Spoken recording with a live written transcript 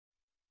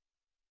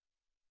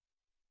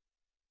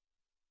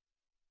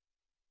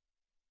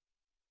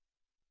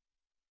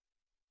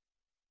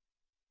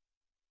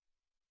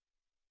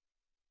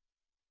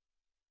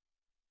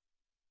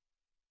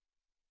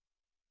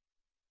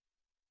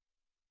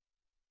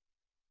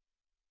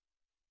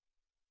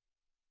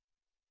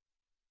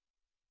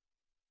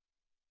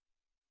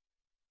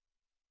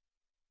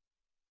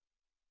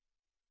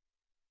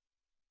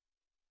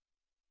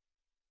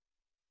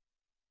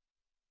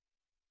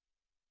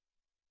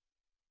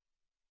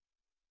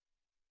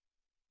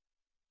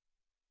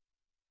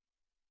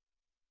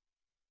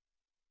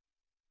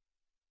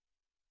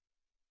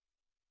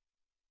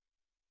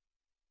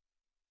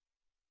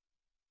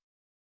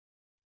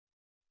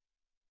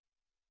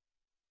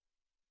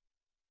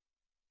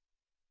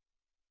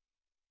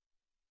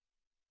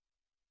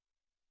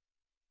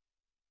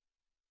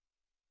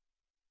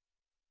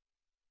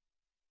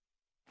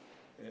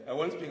I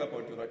won't speak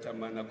about Dora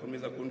Tamana.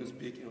 Comrades are going to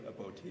speak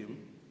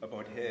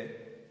about her.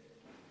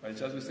 But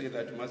just to say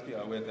that you must be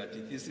aware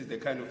that this is the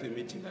kind of a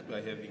meeting that we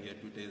are having here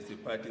today. It's a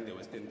party in the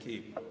Western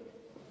Cape.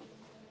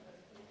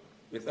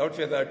 Without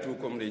further ado,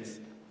 comrades,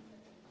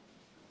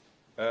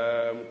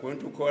 I'm going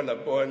to call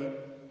upon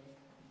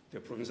the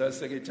Provincial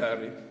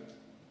Secretary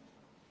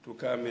to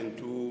come and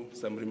do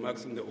some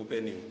remarks in the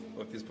opening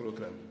of this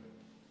program.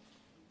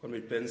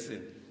 Comrade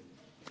Benson.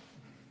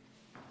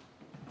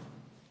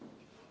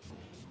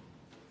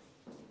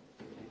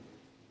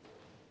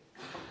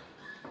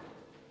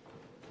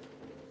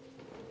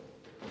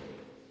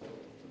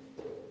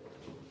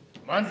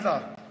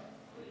 Mandla,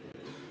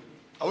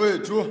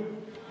 awethu,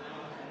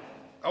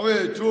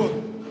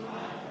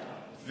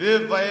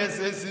 viva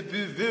SACP,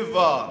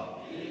 viva,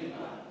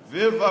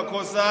 viva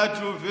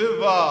Kosatu,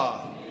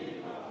 viva,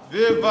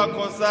 viva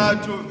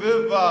Kosatu,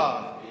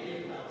 viva,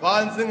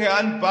 phansi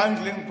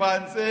nge-unbundling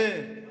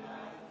phansi,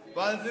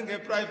 phansi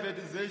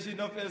nge-privatization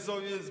of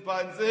SOEs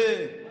phansi,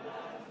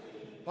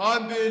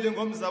 phambili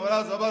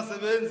ngomzabalazo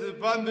abasebenzi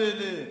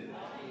phambili,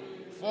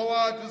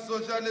 forward to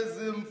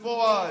socialism,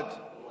 forward.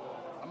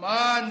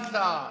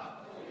 Amandla,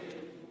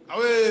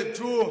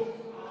 awethu.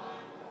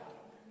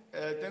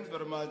 Thanks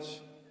very much,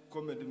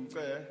 Comrade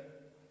Mce,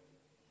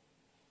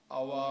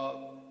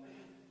 our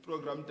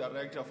program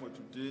director for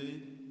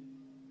today,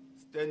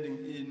 standing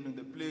in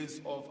the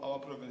place of our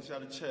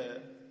provincial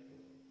chair,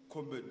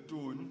 Comrade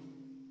Toon,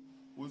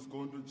 who's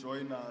going to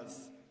join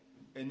us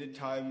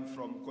anytime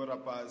from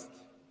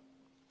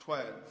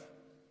 12:15.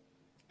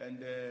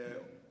 And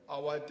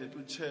our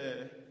deputy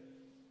chair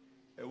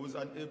was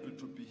unable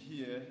to be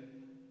here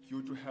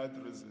due to health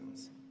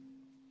reasons.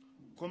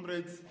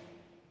 Comrades,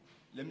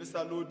 let me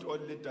salute all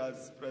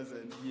leaders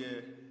present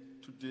here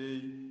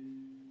today,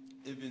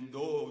 even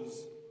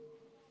those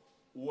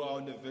who are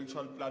on the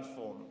virtual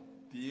platform,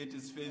 be it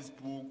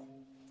Facebook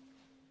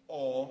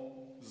or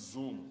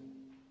Zoom.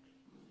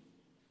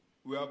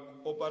 We are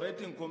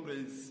operating,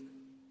 comrades,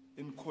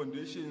 in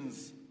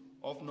conditions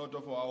of not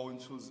of our own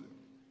choosing.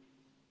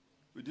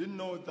 We didn't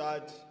know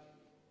that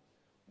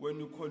when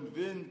you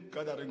convene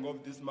gathering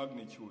of this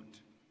magnitude,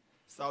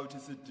 South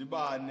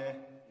Sidibane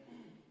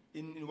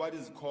in what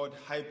is called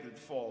hybrid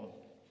form.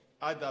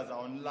 Others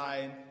are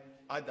online,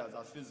 others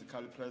are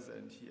physically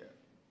present here.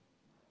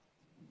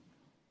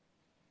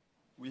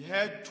 We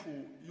had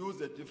to use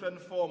a different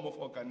form of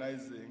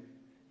organizing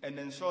and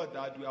ensure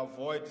that we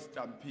avoid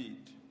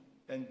stampede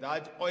and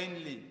that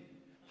only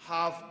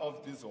half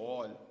of this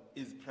hall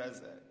is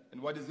present.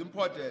 And what is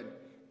important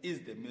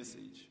is the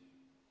message.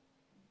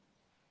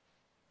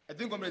 I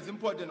think it's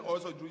important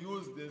also to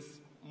use this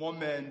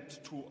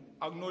moment to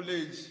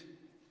acknowledge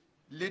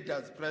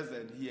leaders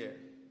present here.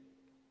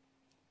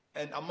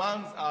 And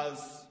amongst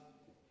us,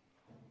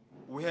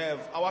 we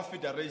have our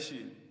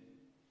federation,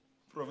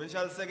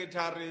 provincial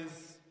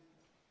secretaries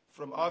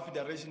from our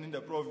federation in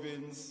the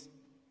province,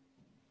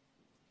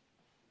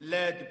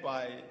 led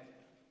by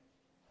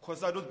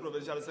Kosadu's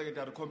provincial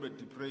secretary, Comrade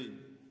Dupre.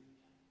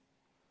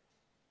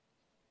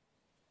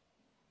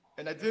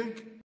 And I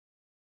think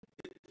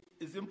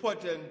it's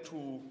important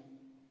to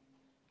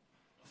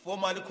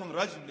formally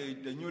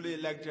congratulate the newly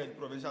elected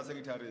provincial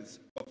secretaries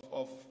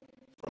from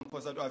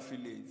Kosatu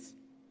affiliates.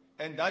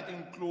 And that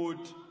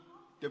includes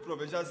the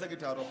provincial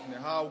secretary of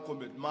Nehau,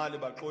 Comrade Mali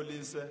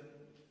Bakolise,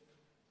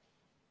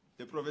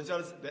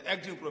 the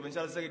acting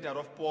provincial secretary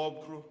of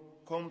Popru,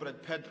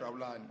 Comrade Petra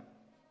Ulani.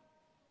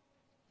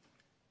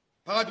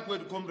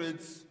 Pakati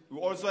comrades, we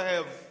also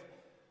have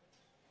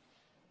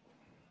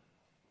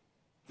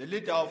the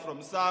leader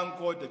from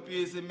Sanko, the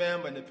PAC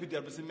member and the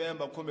PWC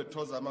member, Comrade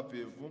Toza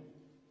Mapevu.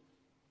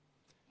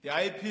 The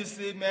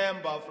IPC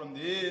member from the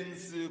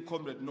ANC,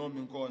 Comrade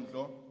Nomi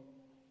Nkondlo.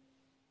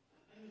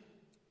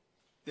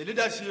 The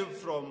leadership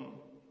from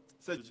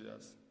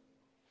Sejujas.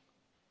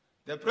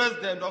 The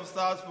president of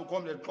SASFU,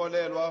 Comrade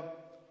Kolelwa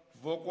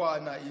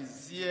Vokwana,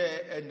 is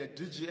here, and the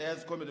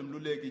DGS, Comrade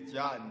Mluleki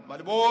Jan.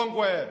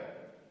 Malibongwe.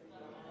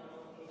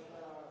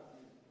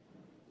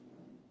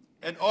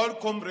 And all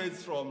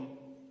comrades from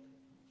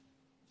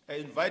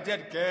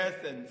invited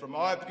guests and from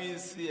our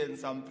PC and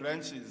some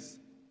branches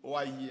who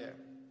are here.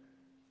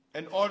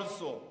 And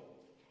also,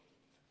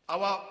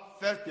 our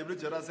first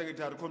Deputy General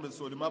Secretary, Comrade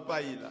Solima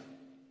Paila.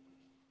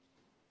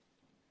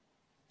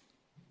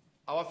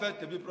 Our first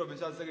Deputy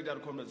Provincial Secretary,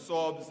 Comrade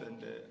Sobs, and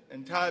the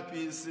entire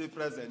PC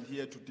present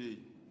here today.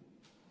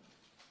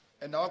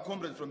 And our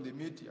comrades from the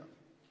media.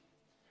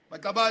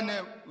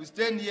 Makabane,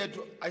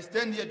 I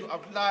stand here to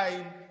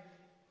outline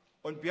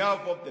on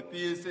behalf of the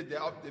PSA,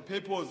 the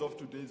purpose of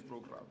today's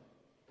program.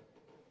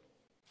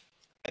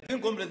 I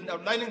think, comrades, in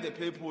outlining the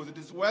purpose, it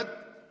is worth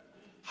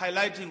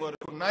highlighting or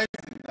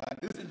recognizing that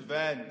this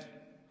event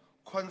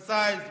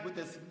coincides with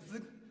the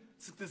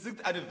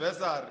 66th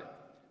anniversary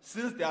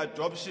since the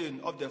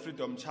adoption of the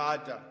Freedom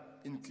Charter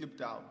in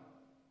Kliptown.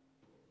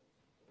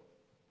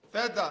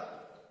 Further,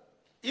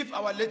 if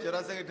our late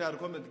General Secretary,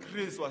 Comrade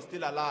Chris, was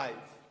still alive,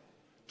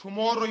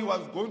 tomorrow he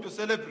was going to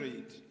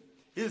celebrate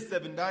his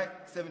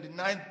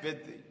 79th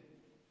birthday.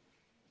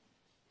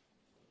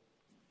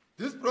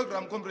 This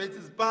program, comrades,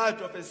 is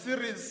part of a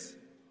series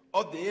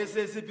of the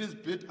SACP's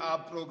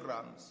build-up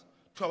programs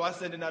to our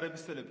centenary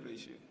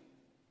celebration.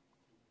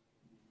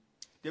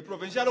 The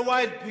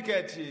provincial-wide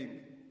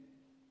picketing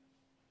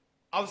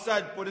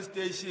outside police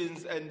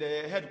stations and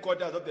the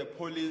headquarters of the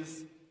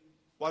police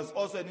was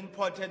also an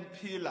important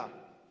pillar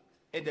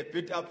in the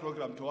build-up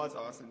program towards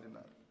our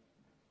centenary.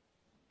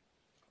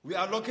 We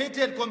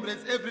allocated,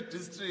 comrades, every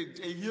district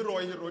a hero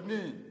or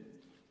heroine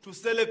to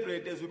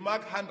celebrate as we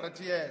mark 100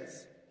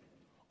 years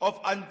of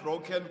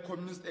unbroken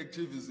communist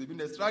activism in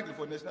the struggle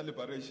for national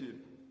liberation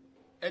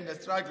and the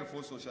struggle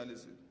for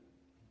socialism.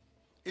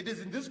 It is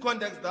in this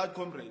context that,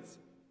 comrades,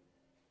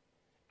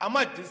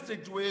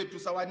 ama-district wethu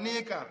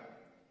sawanika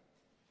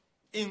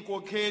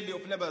inkokheli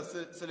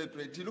ofuneka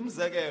celebrate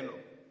umzekelo.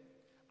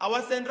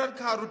 Our Central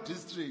Karoo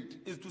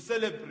district is to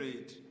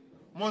celebrate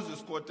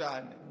Moses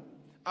Kotane.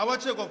 Our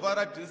Che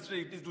Guevara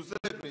district is to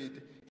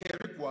celebrate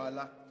Harry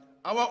Gwala.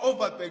 Our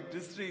Overberg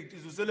district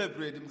is to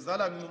celebrate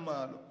Mzala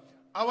Nxumalo.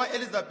 Our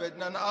Elizabeth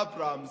Nana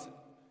Abrams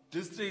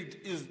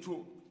district is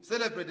to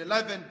celebrate the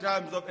life and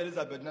times of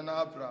Elizabeth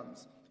Nana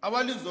Abrams.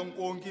 Our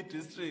Lizongkonki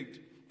district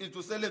is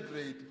to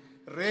celebrate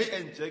Ray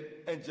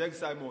and Jack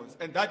Simons.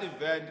 And that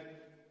event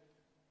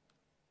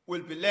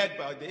will be led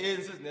by the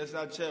ANC's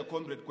National Chair,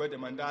 Comrade Gwede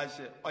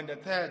Mandashe, on the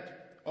 3rd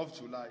of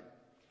July.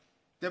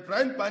 The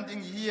brand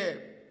banding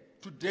here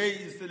today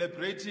is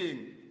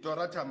celebrating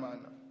Dora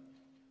Tamana.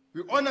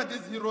 We honor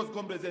these heroes,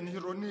 comrades, and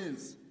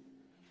heroines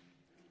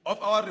of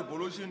our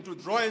revolution to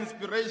draw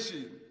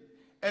inspiration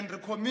and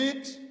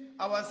recommit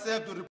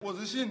ourselves to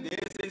reposition the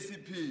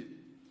SACP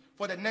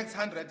for the next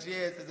 100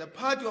 years as a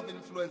party of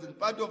influence and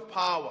party of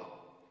power,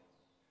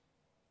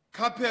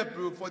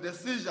 capable for the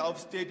seizure of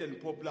state and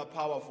popular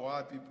power for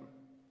our people.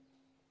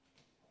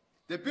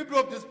 The people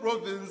of this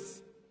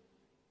province,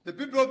 the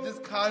people of this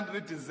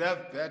country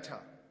deserve better.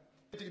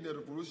 In the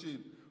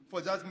revolution for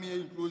just mere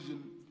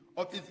inclusion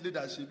of its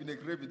leadership in a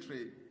grave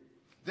betrayal.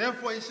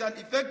 Therefore, it shall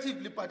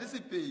effectively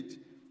participate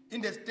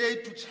in the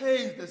state to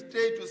change the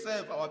state to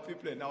serve our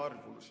people and our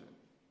revolution.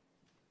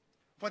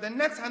 For the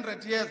next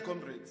 100 years,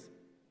 comrades,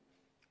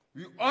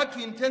 we ought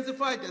to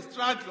intensify the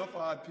struggle of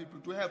our people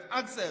to have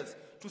access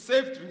to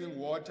safe drinking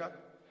water,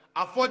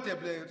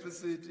 affordable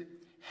electricity,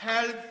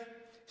 health,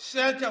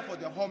 shelter for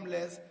the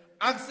homeless,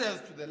 access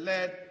to the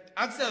land,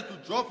 access to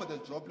jobs for the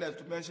jobless,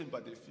 to mention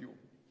but a few.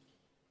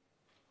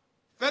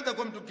 Further,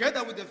 come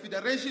together with the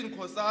Federation,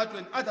 COSATU,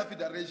 and other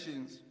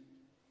federations,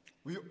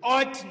 we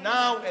ought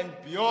now and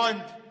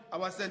beyond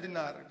our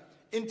centenary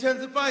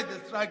intensify the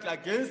struggle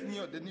against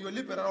the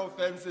neoliberal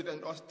offensive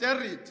and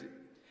austerity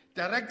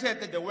directed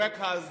at the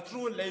workers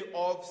through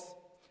layoffs,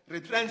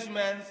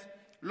 retrenchments,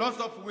 loss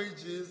of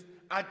wages,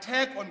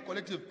 attack on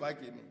collective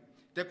bargaining,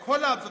 the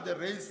collapse of the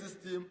race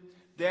system,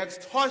 the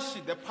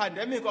extortion, the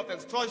pandemic of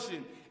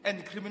extortion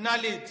and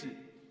criminality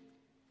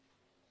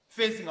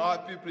facing our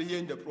people here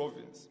in the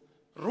province.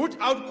 Root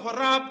out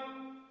corrupt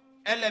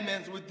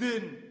elements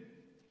within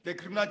the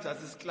criminal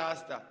justice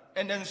cluster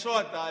and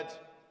ensure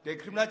that the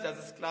criminal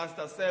justice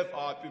cluster serve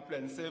our people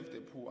and serve the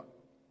poor.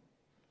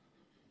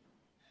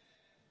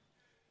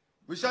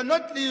 We shall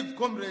not leave,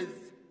 comrades,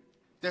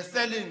 the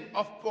selling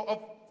of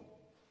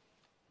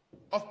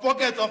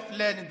pockets of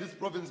land in this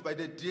province by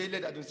the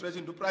DA-led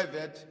administration to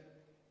private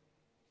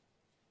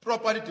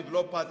property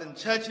developers and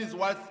churches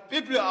whilst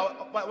people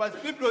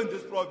in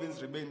this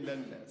province remain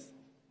landless.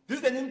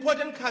 This is an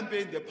important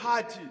campaign the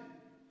party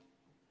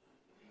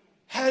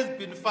has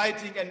been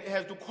fighting and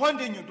has to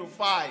continue to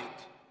fight,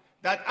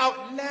 that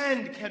our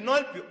land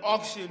cannot be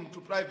auctioned to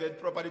private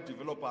property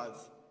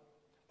developers,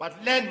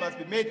 but land must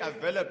be made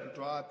available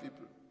to our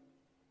people.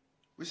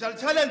 We shall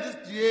challenge this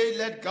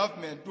DA-led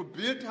government to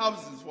build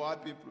houses for our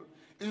people,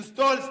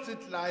 install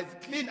street lights,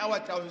 clean our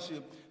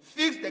township,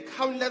 fix the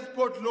countless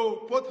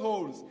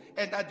potholes,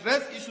 and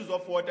address issues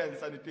of water and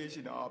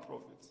sanitation in our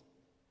province.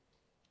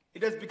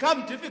 It has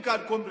become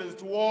difficult, comrades,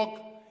 to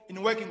walk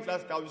in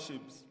working-class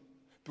townships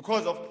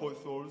because of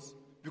potholes,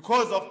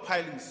 because of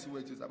piling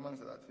sewages,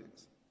 amongst other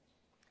things.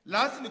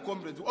 Lastly,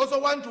 comrades, we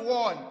also want to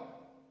warn,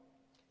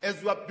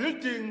 as we are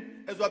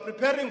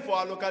preparing for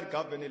our local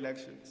government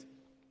elections,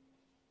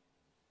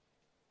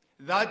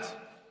 that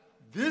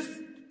this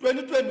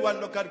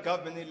 2021 local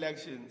government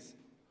elections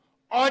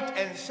ought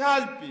and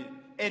shall be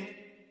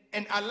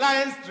an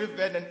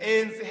alliance-driven and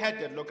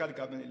ANC-headed local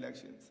government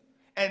elections,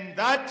 and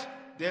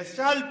that there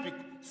shall be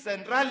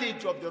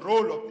centrality of the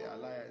role of the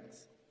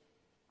alliance.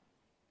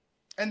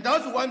 And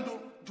thus we want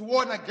to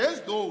warn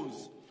against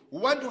those who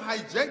want to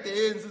hijack the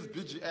ANC's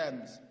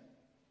BGMs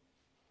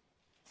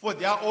for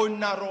their own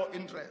narrow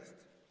interest.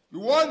 We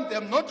want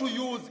them not to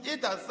use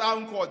either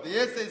SANCO or the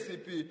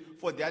SACP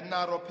for their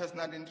narrow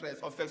personal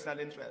interest or factional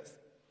interest.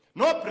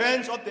 No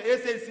branch of the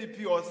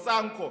SACP or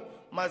SANCO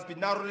must be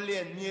narrowly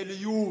and merely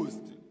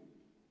used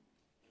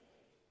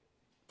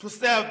to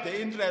serve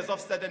the interests of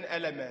certain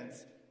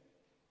elements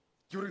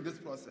during this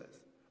process.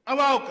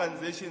 Our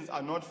organizations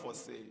are not for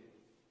sale.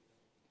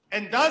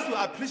 And thus we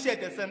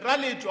appreciate the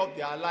centrality of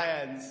the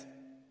alliance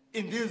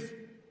in these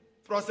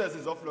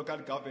processes of local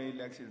government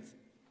elections.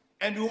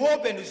 And we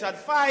hope and we shall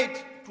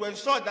fight to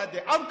ensure that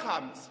the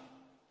outcomes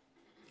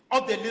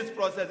of the list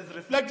process is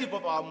reflective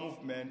of our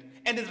movement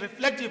and is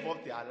reflective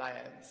of the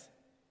alliance.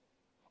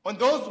 On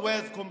those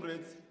words,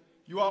 comrades,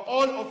 you are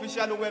all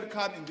officially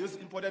welcome in this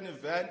important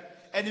event,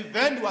 an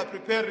event we are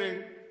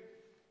preparing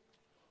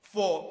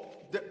for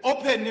the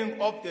opening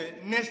of the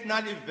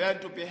national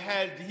event to be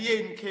held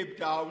here in Cape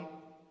Town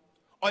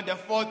on the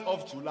 4th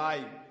of July,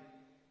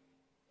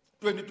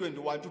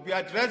 2021, to be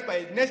addressed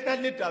by national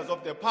leaders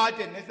of the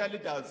party and national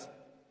leaders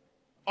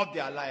of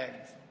the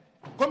alliance.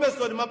 Comrade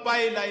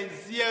Mapaila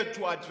is here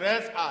to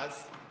address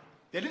us.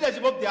 The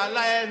leadership of the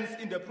alliance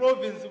in the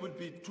province will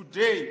be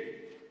today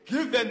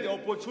given the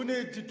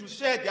opportunity to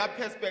share their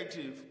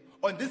perspective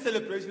on this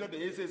celebration of the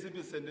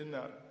SACP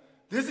centenary.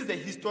 This is a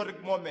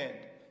historic moment.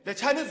 The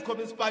Chinese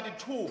Communist Party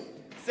too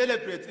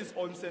celebrates its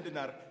own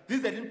centenary. This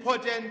is an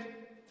important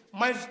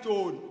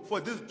milestone for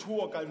these two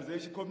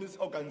organizations, communist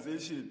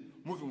organizations,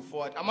 moving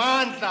forward.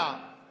 Amandla!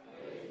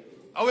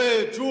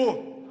 Away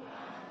too!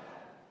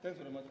 Thanks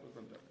very much for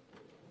coming.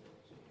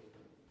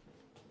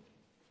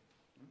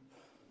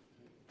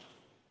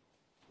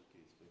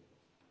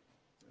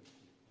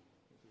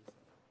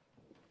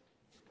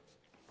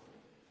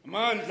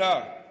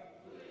 Amandla!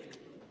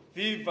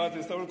 Viva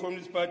the Southern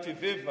Communist Party,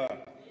 viva!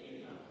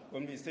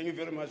 Comrades, thank you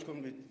very much,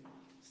 Comrade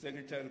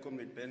Secretary,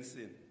 Comrade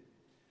Benson.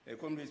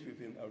 Comrades, we've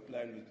been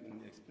outlined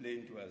and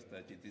explained to us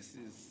that this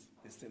is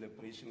a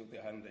celebration of the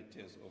 100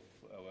 years of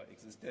our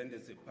existence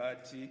as a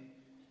party,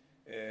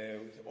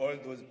 with all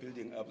those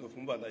building up of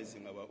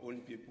mobilizing our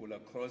own people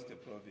across the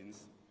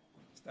province,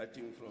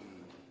 starting from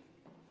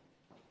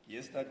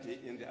yesterday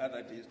and the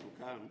other days to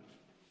come.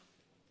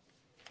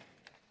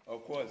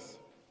 Of course,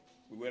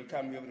 we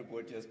welcome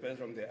everybody, especially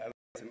from the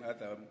Alliance and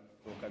other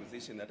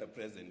organizations that are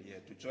present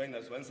here, to join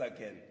us once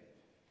again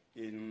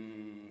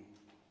in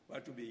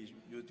what will be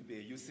used to be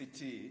a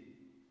UCT,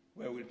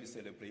 where we'll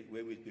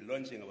be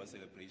launching our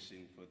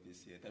celebration for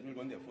this year. That will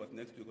go on the 4th,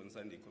 next week on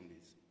Sunday,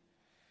 comrades.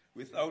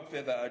 Without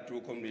further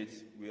ado,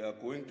 comrades, we are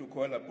going to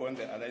call upon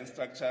the alliance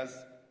structures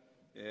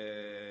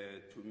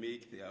to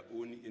make their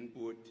own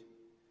input,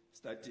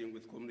 starting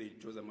with Comrade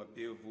Joseph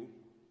Mapevu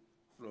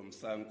from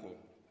Sanko.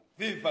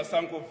 Viva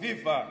Sanko,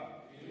 viva!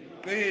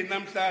 Qina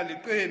mhlali,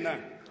 qina!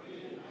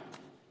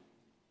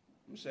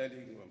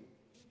 Mshali ngoma.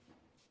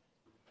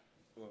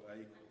 Oh,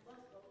 ayikho.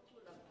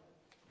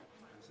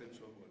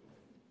 Senshobolo.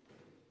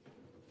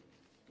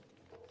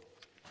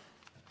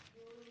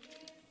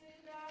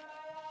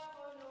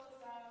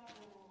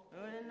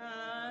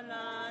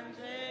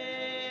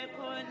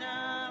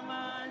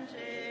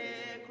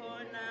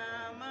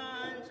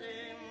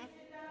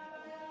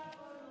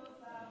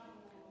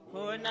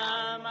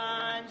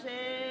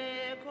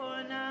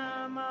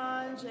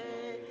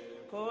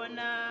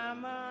 Kona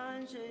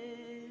manje.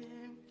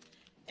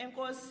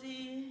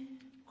 Enkosi,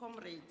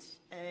 comrade,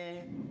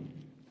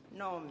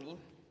 Nomi.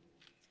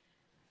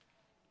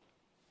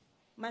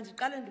 Manje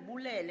qale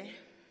ndibulele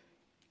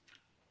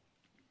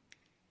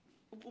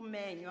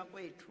ukumenywa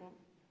kwethu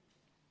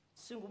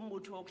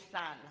singumbutho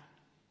wokuhlala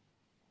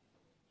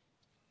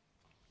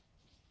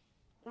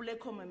kule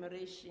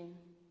commemoration,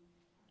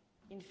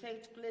 in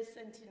fact kule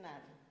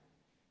centenary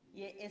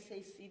ye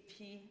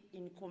SACP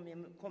in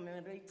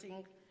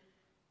commemorating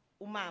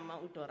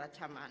umama uDora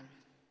Tamana.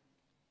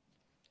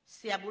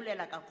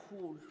 Siyabulela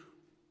kakhulu.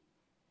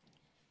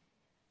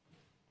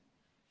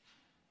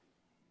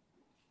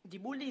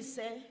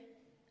 Ndibulise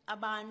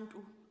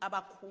abantu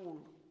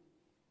abakhulu,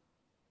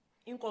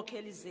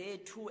 inkokheli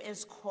zethu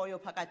esikhoyo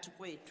phakathi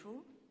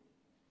kwethu,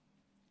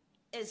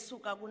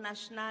 ezisuka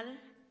ku-national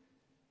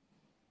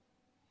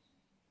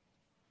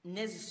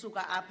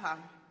nezisuka apha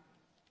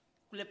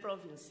kule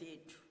province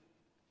yethu.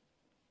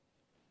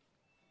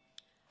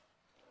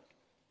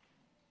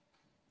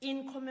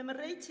 In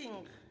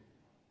commemorating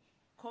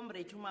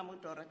Comrade Umama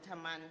Dora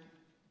Tamana,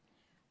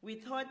 we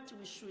thought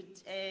we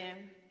should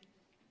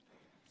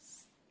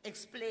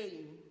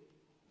explain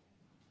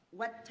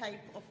what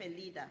type of a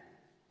leader,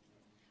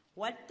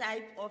 what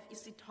type of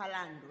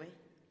isithwalandwe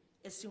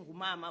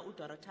esingumama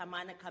uDora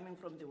Tamana coming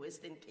from the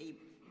Western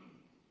Cape,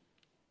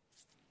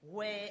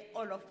 where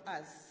all of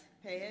us,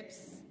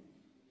 perhaps,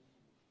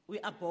 we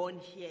are born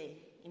here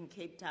in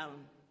Cape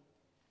Town.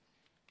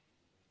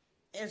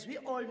 As we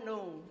all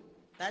know,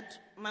 that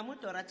Mama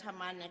Dora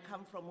Tamana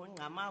come from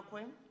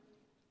Ungamakwe,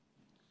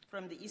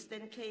 from the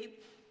Eastern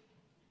Cape.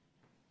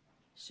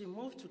 She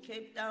moved to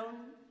Cape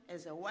Town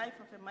as a wife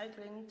of a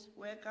migrant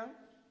worker,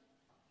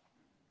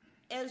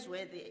 as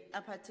were the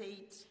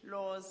apartheid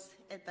laws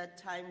at that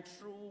time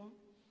through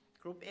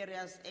Group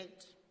Areas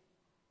Act.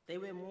 They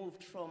were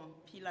moved from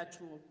pillar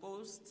to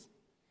post,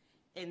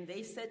 and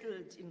they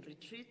settled in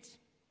Retreat,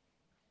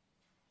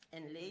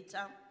 and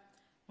later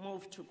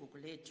moved to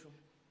Gugulethu.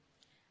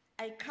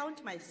 I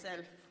count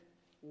myself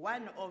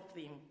one of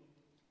the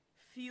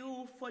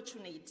few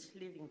fortunate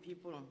living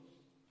people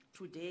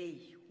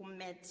today who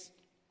met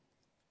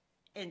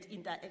and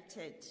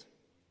interacted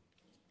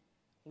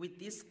with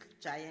this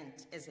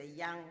giant as a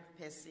young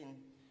person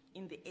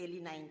in the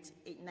early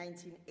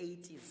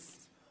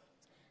 1980s.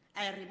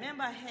 I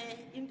remember her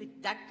in the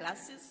dark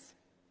glasses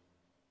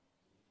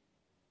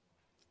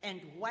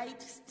and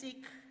white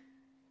stick,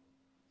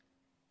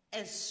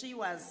 as she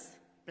was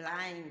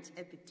blind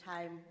at the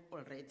time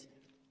already.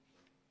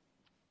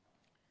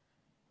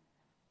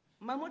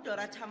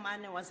 Dora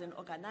Tamana was an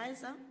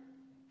organizer,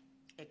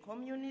 a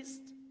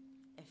communist,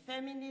 a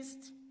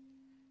feminist,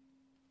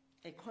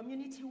 a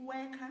community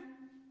worker,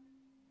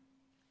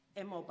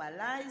 a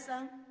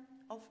mobilizer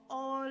of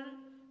all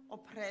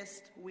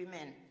oppressed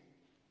women,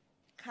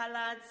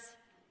 coloreds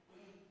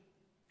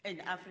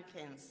and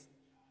Africans,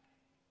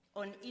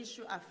 on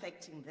issue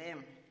affecting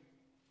them.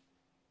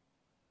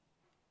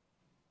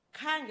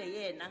 Khange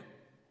yena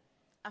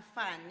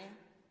afane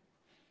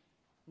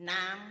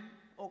nam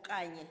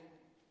okanye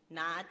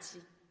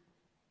nathi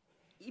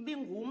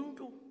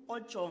ibingumntu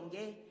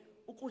ojonge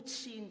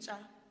ukutshintsha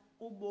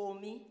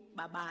ubomi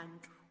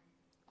babantu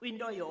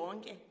kwinto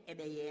yonke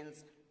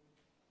ebeyenza.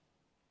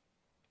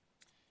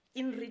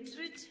 In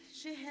retreat,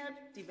 she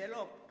helped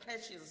develop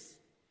creches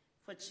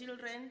for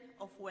children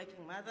of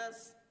working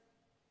mothers.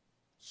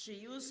 She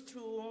used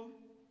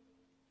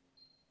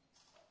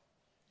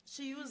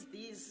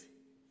these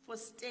for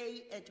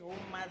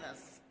stay-at-home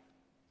mothers.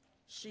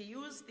 She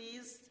used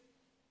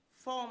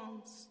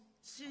forums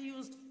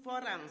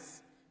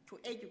to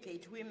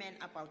educate women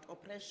about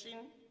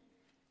oppression,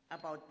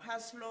 about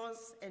past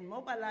laws, and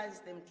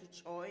mobilize them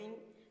to join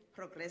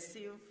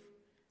progressive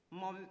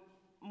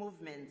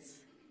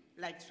movements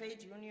like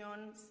trade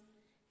unions,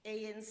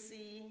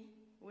 ANC,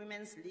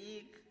 Women's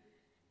League,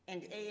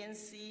 and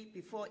ANC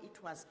before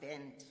it was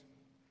banned.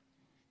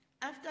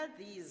 After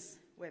these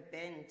were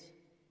banned,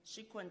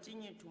 she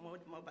continued to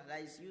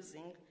mobilize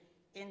using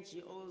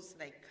NGOs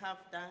like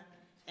CAFTA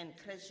and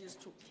creches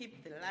to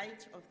keep the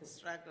light of the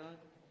struggle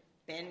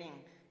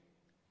burning.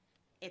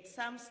 At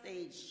some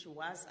stage, she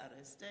was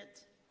arrested,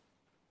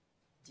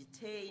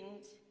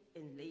 detained,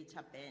 and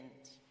later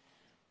banned.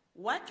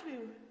 What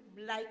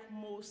we like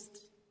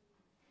most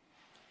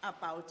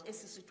about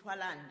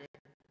Esisitwalande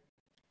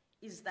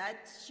is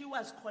that she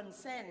was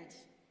concerned,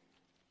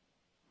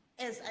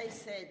 as I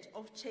said,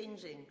 of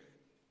changing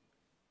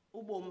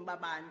ubomi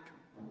babantu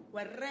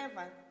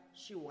wherever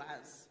she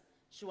was.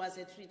 She was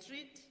at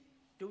retreat,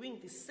 doing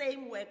the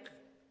same work,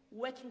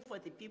 working for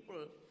the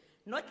people,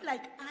 not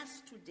like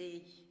us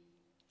today,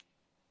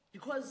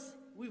 because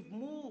we've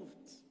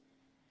moved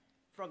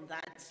from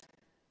that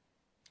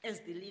as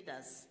the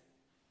leaders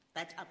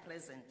that are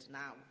present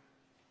now.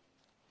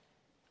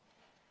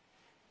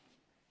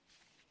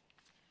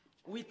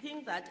 We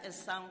think that as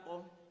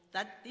Sanko,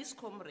 that this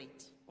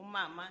comrade,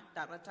 Umama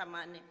Dora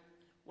Tamana,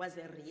 was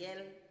a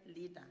real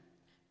leader,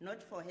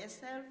 not for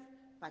herself,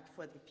 but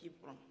for the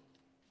people.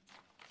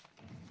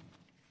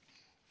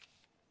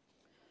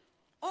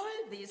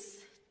 All this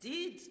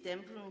didn't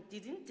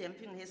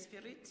dampen her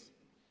spirit,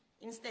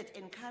 instead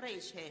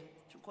encouraged her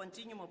to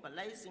continue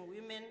mobilizing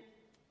women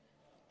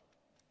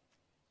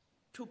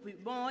to be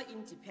more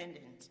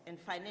independent and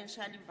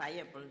financially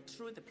viable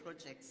through the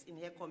projects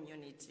in her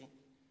community,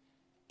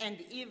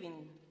 and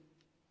even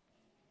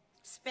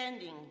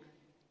spreading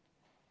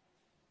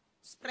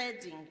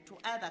to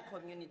other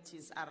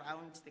communities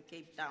around the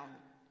Cape Town.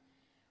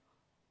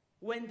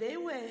 When they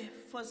were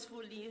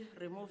forcefully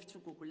removed to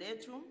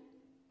Gugulethu,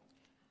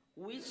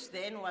 which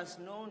then was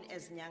known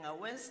as Nyanga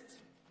West,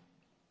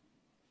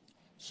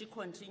 she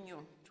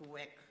continued to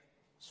work.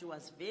 She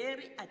was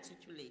very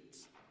articulate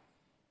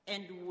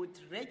and would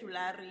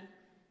regularly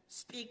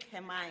speak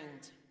her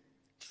mind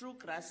through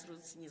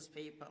grassroots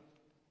newspaper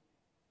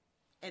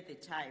at the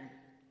time.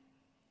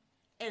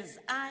 As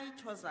I,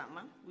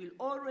 Tozama, will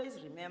always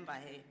remember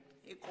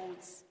her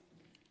quotes,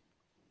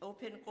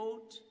 open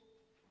quote,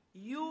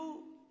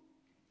 "You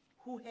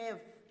who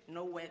have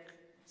no work,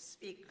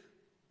 speak.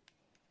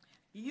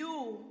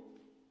 You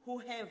who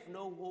have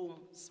no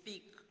home,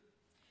 speak.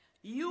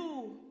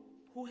 You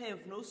who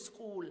have no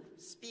school,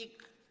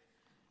 speak.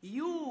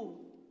 You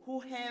who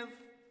have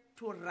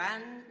to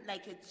run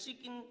like a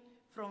chicken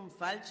from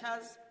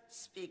vultures,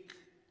 speak."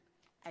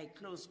 I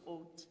close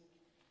quote.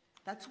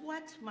 That's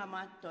what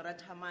Mama Dora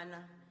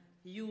Tamana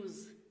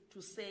used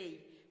to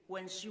say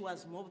when she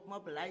was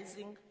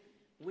mobilizing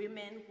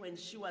women, when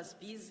she was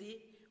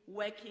busy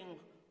working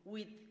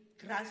with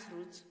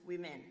grassroots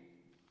women.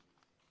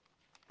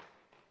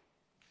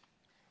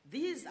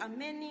 These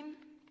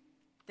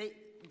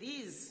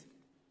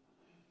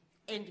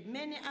and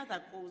many other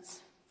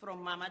quotes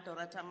from Mama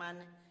Dora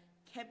Tamana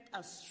kept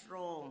us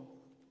strong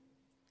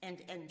and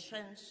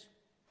entrenched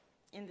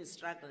in the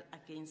struggle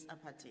against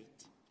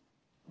apartheid.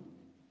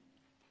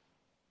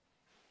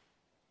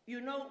 You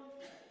know,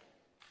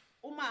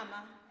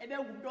 Umama,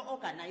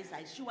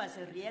 organizer, she was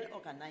a real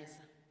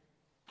organizer.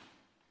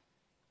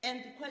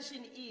 And the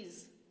question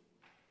is,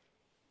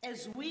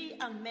 as we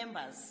are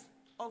members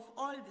of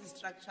all the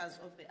structures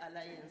of the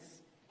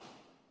Alliance,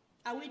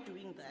 are we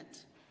doing that?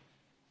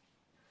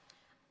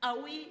 Are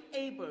we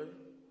able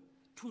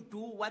to do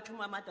what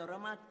Mama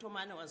Dora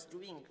Tamana was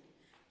doing?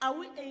 Are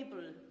we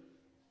able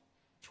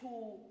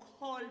to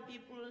call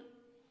people,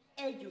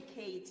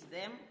 educate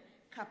them,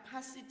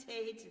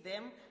 capacitate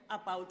them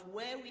about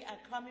where we are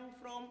coming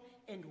from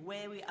and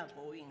where we are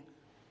going?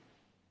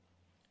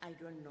 I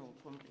don't know,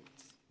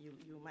 comrades.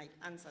 You might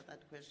answer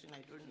that question,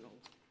 I don't know,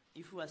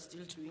 if you are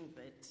still doing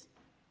that.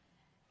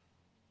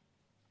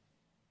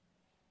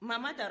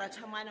 Mama Dora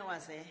Tamana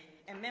was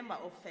a member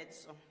of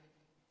FETSO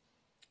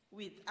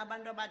with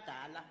abantu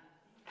abadala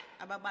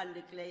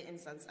ababalulekileyo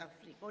eMzantsi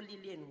Afrika,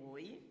 oLillian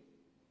Ngoyi,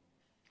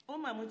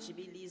 uMama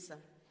uJibilisa,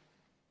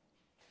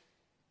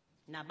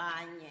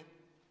 nabanye,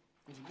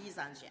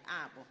 ndibiza nje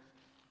abo.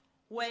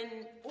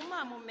 When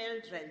uMama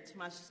Mildred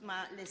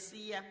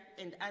Lesia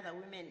and other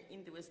women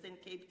in the Western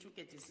Cape took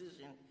a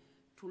decision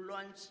to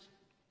launch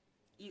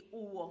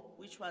IUO,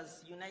 which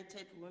was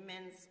United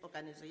Women's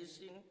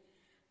Organization,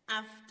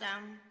 after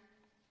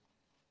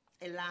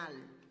a lull,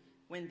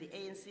 when the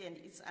ANC and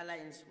its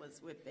alliance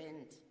were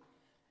banned,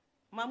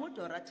 Mama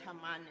Dora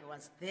Tamane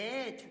was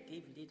there to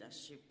give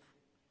leadership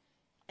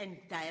and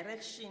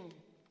direction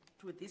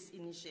to this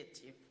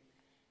initiative.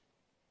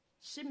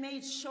 She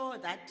made sure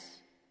that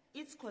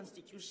its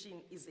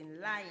constitution is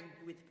in line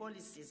with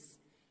policies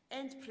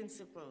and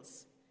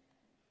principles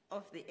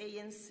of the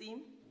ANC.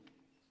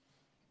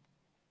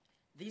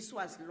 This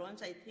was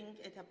launched, I think,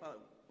 at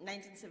about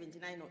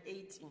 1979 or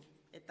 80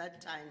 at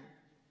that time,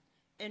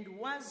 and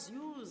was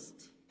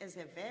used as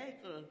a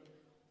vehicle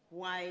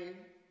while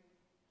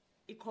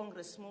a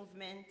Congress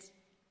movement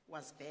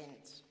was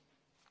banned.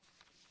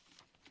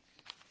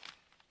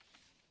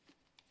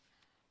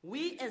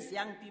 We as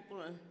young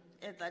people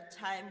at that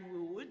time, we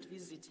would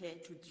visit her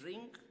to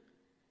drink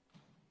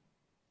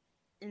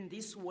in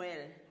this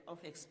well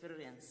of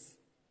experience.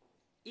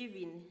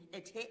 Even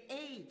at her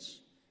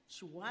age,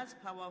 she was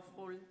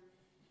powerful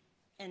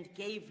and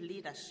gave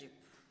leadership.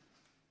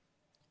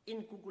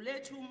 In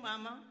Gugulethu,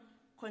 Mama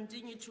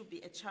continued to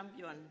be a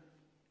champion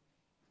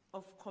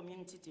of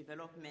community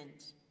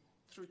development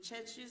through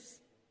churches,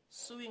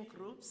 sewing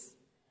groups,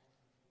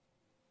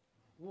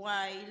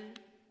 while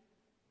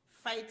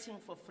fighting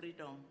for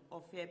freedom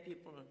of her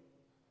people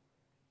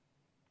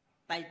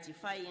by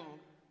defying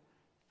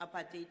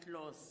apartheid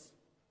laws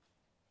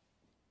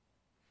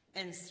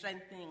and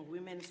strengthening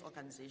women's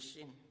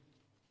organization.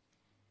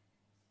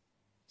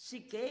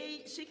 She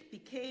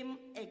became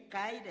a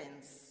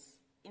guidance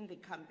in the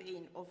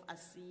campaign of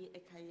Asi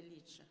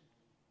Ekayelicha.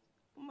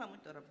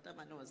 Umama Dora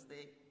Tamane was there,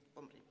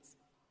 comrades.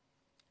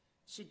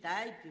 She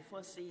died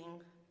before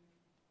seeing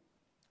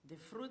the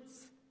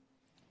fruits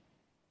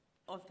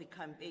of the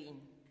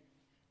campaign,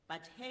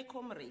 but her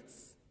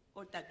comrades,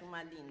 Otatu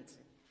Malindi,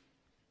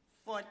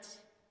 fought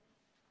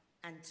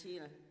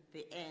until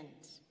the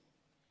end.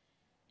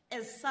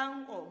 As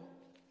Sango,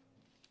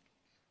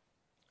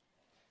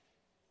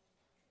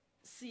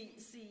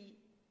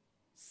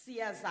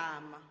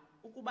 siyazama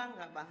ukuba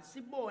ngaba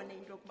sibone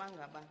into yokuba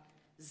ngaba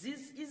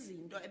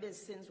izinto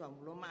ebezisenziwa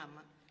ngulo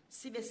mama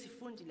sibe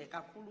sifundile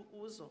kakhulu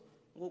kuzo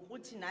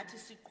ngokuthi nathi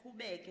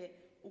siqhubeke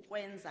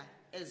ukwenza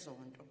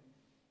ezonto.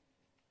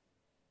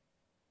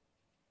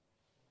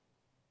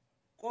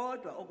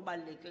 Kodwa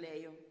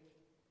okubalulekileyo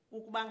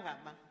ukuba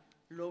ngaba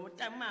lo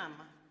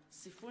mama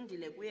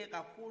sifundile kuye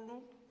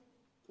kakhulu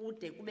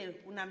kude kube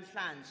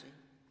kunamhlanje.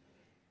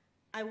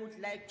 I would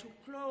like to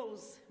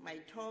close my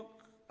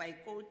talk by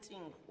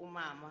quoting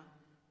Umama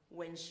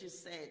when she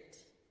said,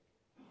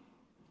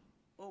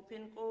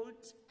 open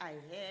quote, I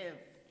have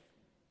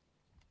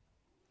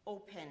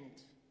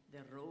opened the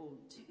road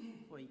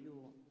for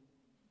you,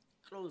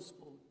 close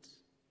quote.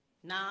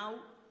 Now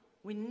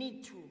we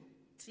need to,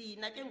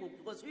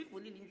 because we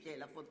believe in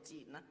indlela for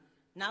Tina,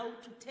 now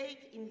to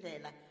take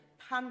indlela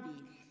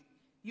phambili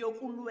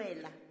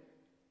yokulwela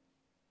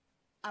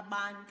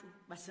abantu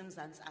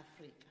baseMzantsi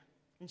Afrika.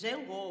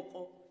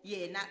 Njengoko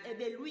yena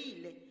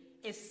ebelwile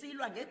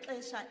esilwa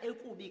ngexesha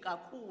ekubi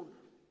kakhulu.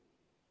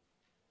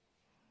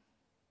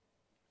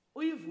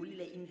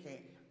 Uyivulile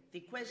indlela.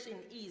 The question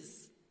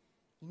is,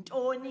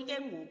 intoni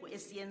ke ngoku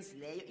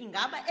esiyenzileyo?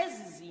 Ingaba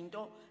ezi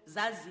zinto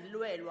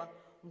zazilwelwa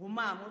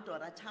ngumama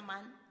uDora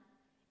Tamane?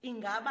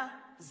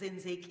 Ingaba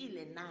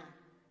zenzekile na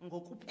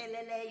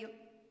ngokupheleleyo?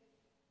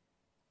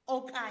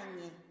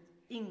 Okanye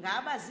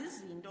ingaba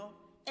zizinto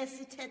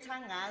esithetha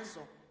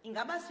ngazo?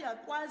 Ingaba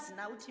siyakwazi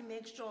na uthi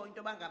make sure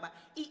into bangaba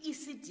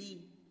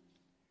iECD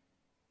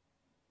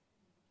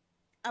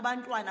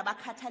abantwana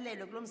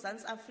bakhathalelwe kulo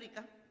Mzantsi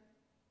Afrika?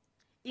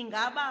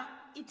 Ingaba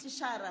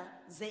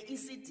itishara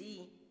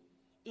ze-ECD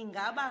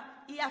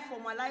ingaba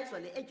iyaformalizwa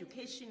le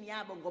education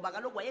yabo ngoba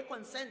kaloku waye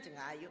consent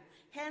ngayo,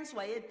 hence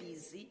waye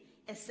busy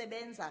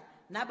esebenza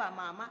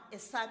nabamama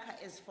esakha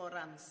as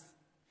forums.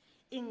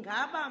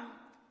 Ingaba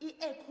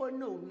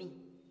i-economy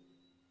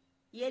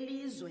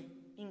yelizwe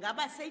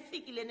ingaba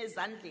seyifikile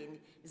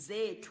nezandleni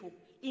zethu?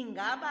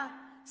 Ingaba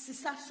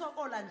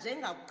sisasokola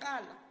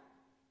njengakuqala?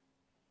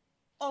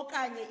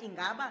 Okanye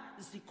ingaba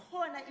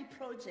zikhona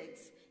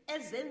ii-projects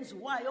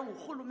ezenziwayo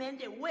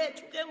ngurhulumente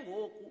wethu ke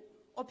ngoku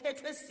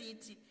ophethwe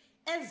sithi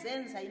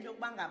ezenza into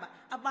yokuba ngaba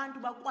abantu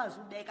bakwazi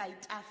ubeka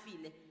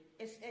itafile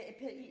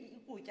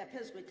ukutya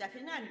phezu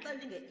kwetafile.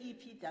 Andixeleli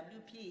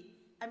nge-EPWP.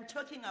 I'm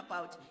talking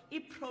about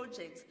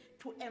projects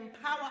to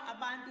empower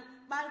abantu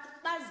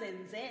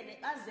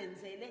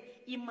bazenzele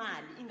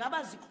imali.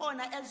 Ingaba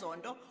zikhona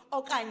ezondo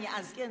okanye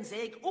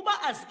azikenzeki.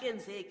 Uba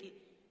azikenzeki,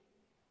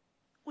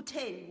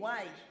 kutheni?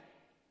 Why?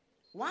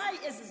 Why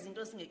ezi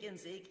zinto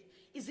zingekenzeki?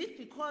 Is it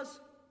because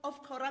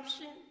of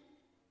corruption?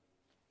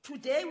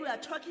 Today we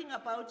are talking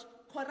about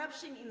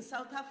corruption in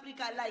South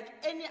Africa like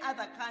any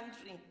other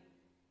country.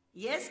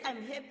 Yes,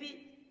 I'm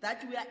happy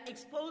that we are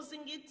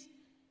exposing it.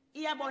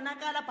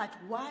 Iyabonakala, but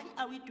why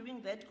are we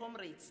doing that,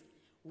 comrades?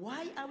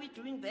 Why are we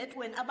doing that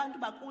when abantu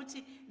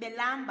bakuthi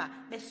belamba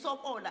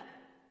besokola?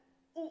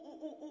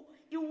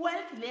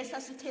 I-wealth lesa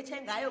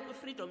sithethe ngayo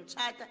kwi-Freedom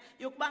Charter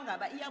yokuba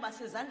ngaba iyaba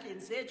sezandleni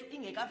zethu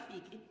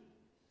ingekafiki.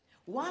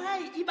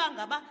 Why iba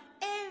ngaba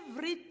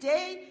every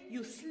day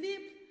you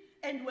sleep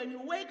and when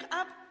you wake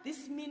up,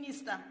 this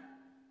minister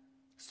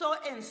so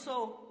and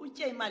so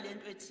utye imali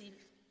yento ethile.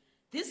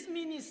 This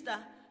minister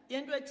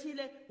yento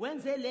ethile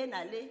wenze le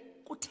nale.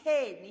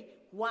 Kutheni?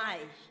 Why?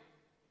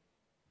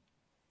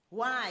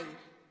 Why?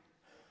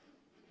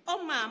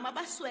 Omama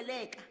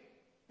basweleka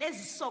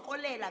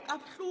bezisokolela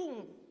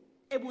kabuhlungu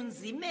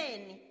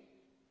ebunzimeni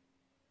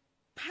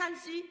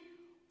phansi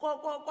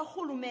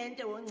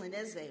kohulumente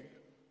wongcinezelo.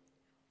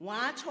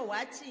 Watsho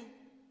wathi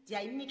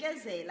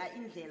ndiyayinikezela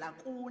indlela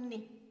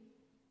kuni.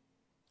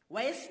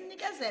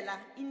 Wayesinikezela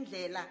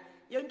indlela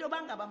yonto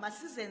bangaba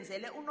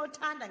masizenzele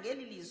unothanda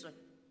ngeli lizwe.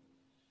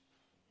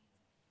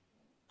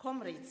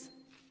 Comrades,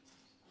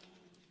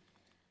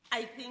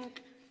 I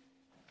think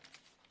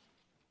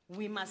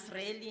we must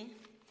really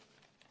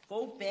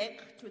go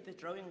back to the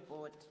drawing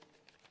board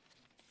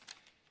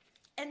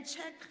and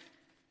check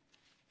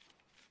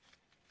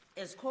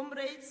as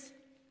comrades,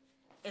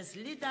 as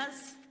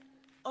leaders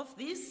of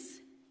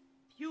this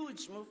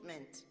huge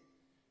movement,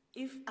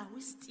 if are we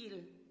still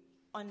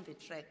on the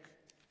track.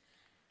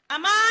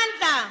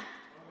 Amandla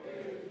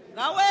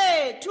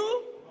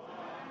ngawethu.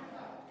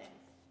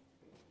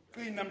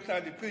 Qina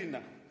mhlali,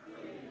 qina.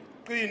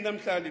 Qina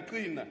mhlali,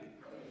 qina.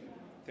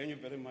 Thank you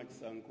very much,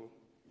 Sanko,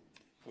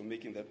 for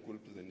making that cool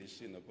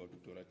presentation about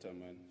Dora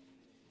Tamana.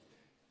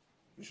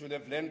 We should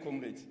have learned,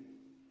 comrades,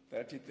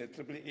 that the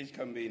Triple H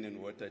campaign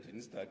and water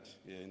didn't start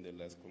in the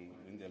last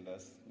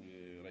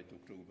right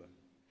October.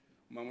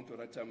 Mama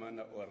Dora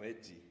Tamana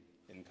already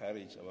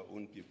encouraged our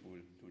own people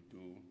to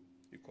do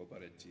the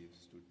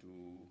cooperatives, to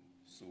do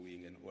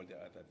sewing and all the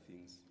other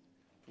things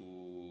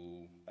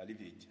to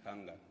alleviate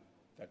hunger.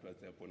 That was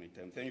the point in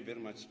time. Thank you very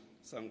much,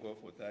 Sanko,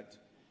 for that.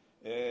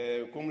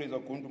 Comrades are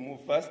going to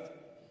move fast,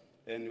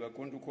 and we are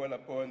going to call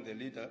upon the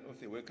leader of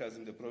the workers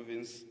in the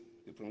province,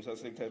 the provincial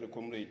secretary,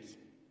 Comrade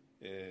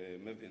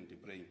Mervyn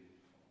Debrain.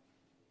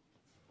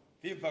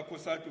 Viva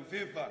Kosatu,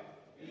 viva!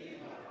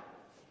 Viva!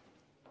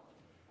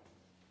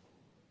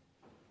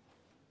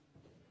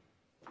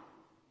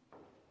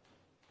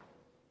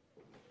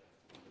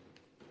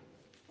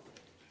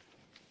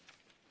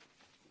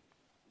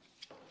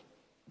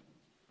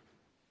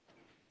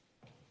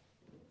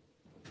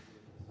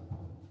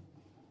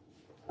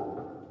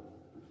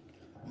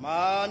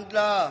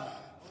 Mandla,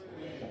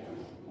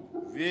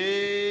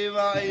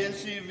 viva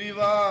ANC,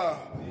 viva,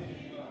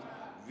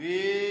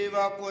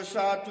 viva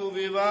Kosatu,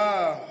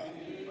 viva,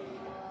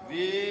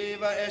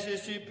 viva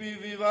SSCP,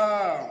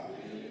 viva,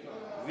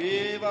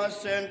 viva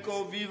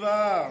Senko,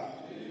 viva,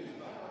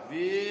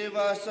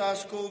 viva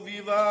Sasko,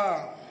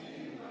 viva,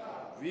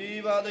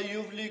 viva the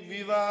Youth League,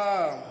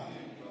 viva,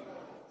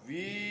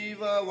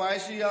 viva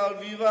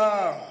YCL,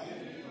 viva.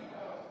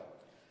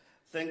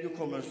 Thank you,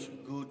 comrades.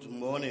 Good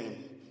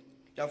morning.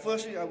 Now,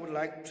 firstly, I would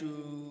like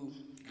to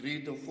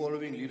greet the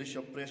following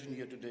leadership present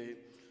here today.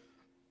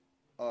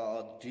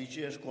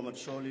 DJs, Comrade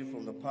Soli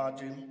from the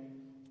party,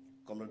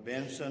 Comrade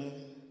Benson,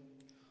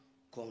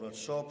 Comrade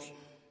Sops,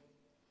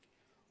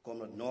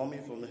 Comrade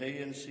Nomi from the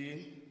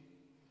ANC,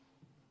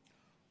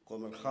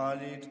 Comrade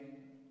Khalid,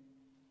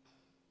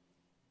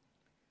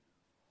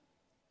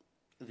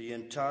 the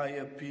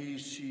entire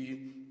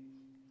PC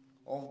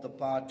of the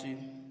party,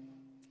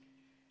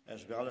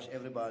 as well as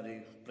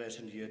everybody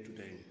present here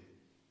today.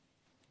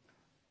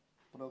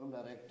 Program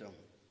Director.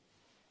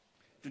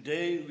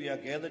 Today we are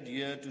gathered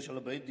here to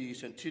celebrate the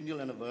centennial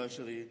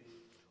anniversary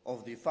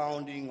of the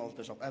founding of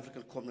the South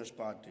African Communist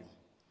Party.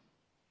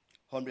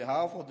 On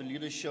behalf of the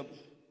leadership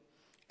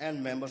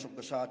and members of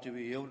COSATU,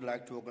 we would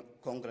like to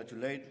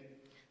congratulate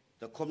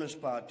the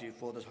Communist Party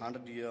for this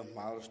 100-year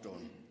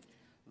milestone.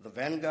 The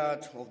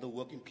vanguard of the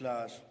working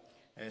class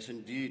has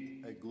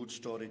indeed a good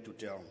story to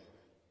tell.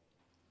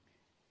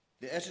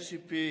 The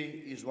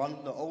SSCP is one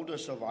of the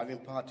oldest surviving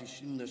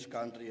parties in this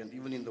country and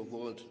even in the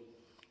world,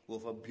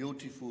 with a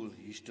beautiful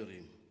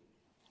history.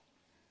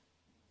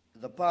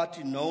 The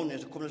party known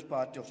as the Communist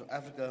Party of South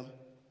Africa,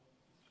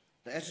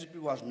 the SSCP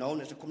was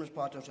known as the Communist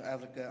Party of South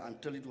Africa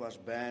until it was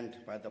banned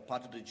by the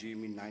apartheid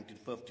regime in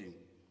 1950,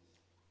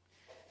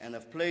 and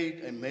have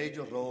played a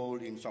major role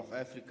in South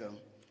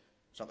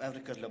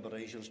Africa's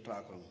liberation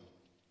struggle.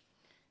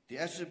 The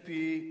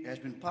SSCP has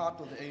been part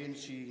of the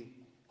ANC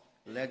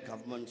led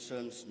government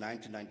since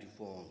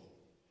 1994.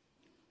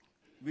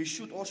 We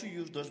should also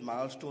use this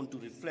milestone to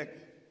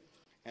reflect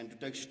and to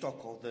take stock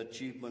of the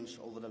achievements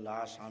over the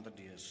last 100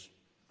 years.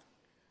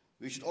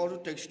 We should also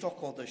take stock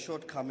of the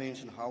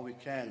shortcomings and how we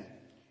can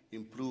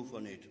improve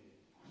on it.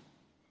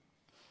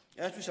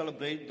 As we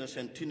celebrate the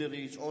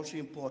centenary, it's also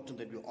important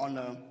that we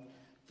honor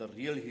the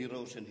real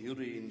heroes and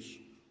heroines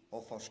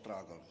of our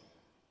struggle.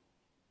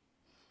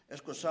 As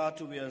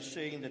COSATU, we are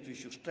saying that we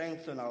should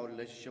strengthen our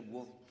relationship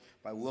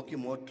by working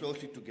more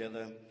closely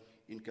together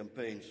in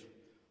campaigns.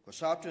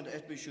 COSATU and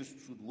SB should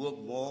work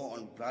more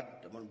on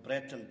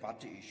bread and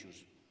butter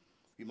issues.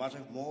 We must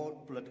have more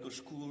political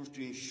schools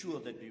to ensure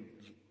that we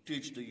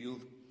teach the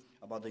youth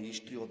about the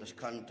history of this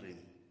country.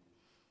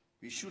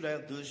 We should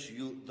have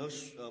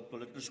those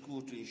political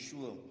schools to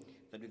ensure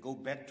that we go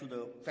back to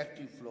the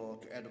factory floor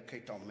to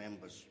educate our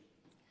members.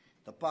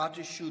 The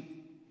party should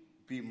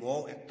be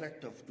more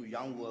attractive to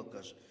young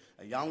workers.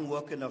 A young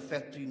worker in a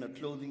factory, in the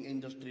clothing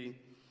industry,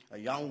 a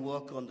young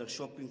worker on the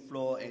shopping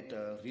floor at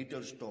a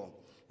retail store.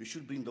 We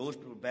should bring those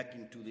people back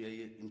into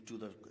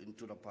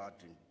the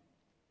party.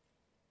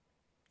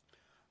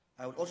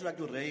 I would also like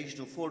to raise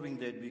the following,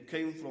 that we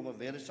came from a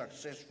very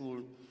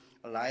successful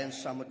Alliance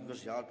Summit which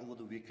was held over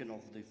the weekend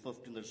of the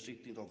 15th and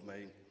 16th of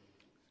May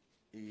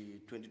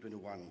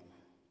 2021.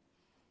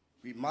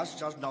 We must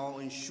just now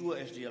ensure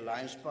as the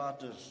Alliance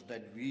partners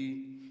that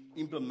we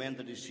implement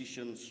the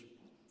decisions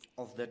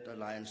of that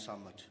Alliance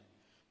Summit,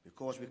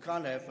 because we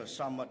can't have a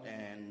summit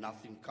and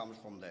nothing comes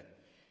from that.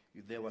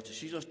 If there were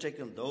decisions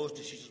taken, those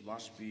decisions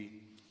must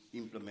be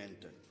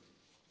implemented.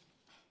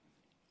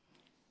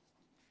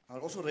 I'll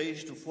also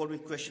raise the following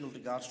question with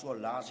regards to our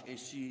last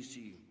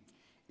CEC.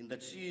 In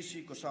that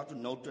CEC, COSATU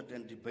noted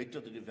and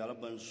debated the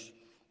developments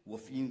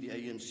within the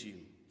ANC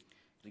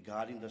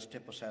regarding the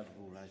step-aside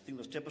rule. I think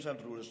the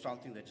step-aside rule is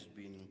something that has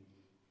been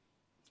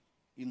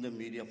in the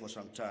media for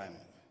some time.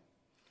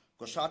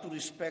 COSATU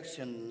respects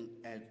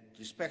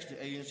the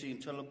ANC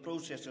internal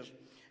processes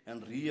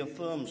and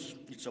reaffirms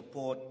its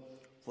support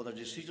for the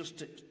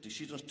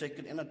decisions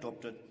taken and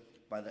adopted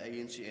by the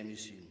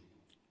ANC-NEC.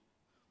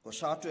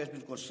 COSATU has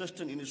been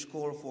consistent in its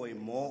call for a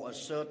more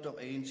assertive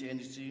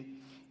ANC-NEC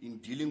in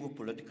dealing with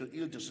political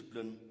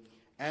ill-discipline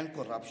and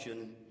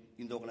corruption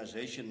in the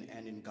organization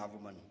and in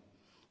government.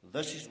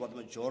 This is what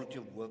the majority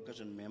of workers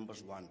and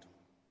members want.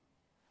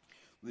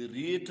 We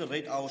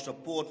reiterate our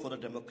support for the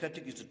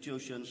democratic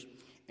institutions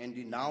and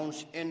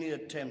denounce any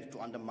attempt to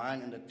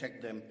undermine and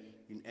attack them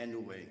in any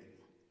way.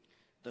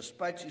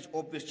 Despite its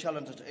obvious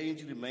challenges, the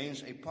ANC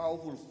remains a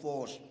powerful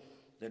force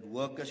that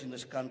workers in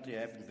this country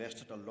have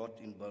invested a lot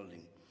in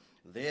building.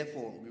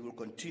 Therefore, we will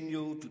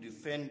continue to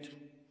defend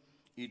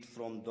it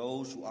from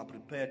those who are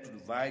prepared to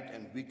divide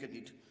and weaken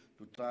it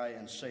to try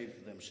and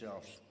save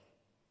themselves.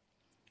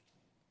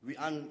 We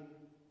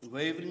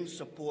unwaveringly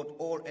support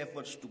all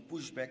efforts to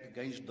push back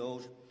against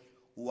those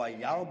who are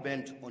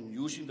hell-bent on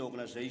using the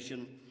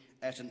organization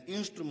as an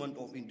instrument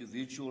of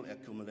individual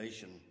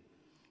accumulation,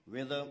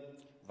 whether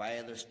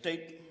via the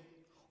state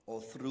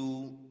or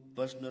through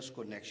business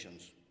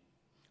connections.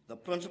 The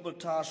principal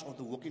task of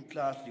the working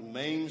class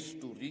remains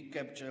to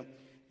recapture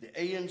the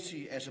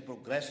ANC as a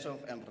progressive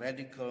and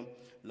radical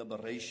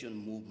liberation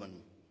movement.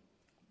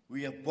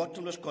 We have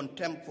bottomless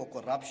contempt for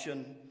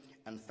corruption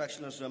and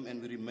factionalism,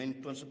 and we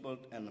remain principled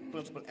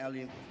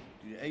ally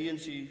to the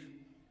ANC,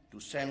 to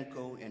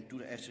SANCO, and to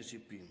the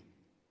SSCP.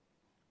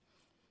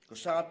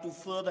 COSATU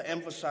further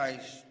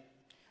emphasized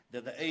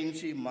that the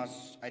ANC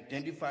must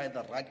identify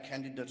the right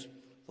candidates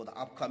for the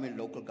upcoming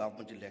local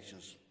government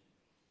elections.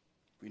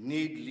 We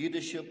need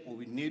leadership, or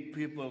we need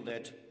people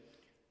that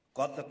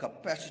got the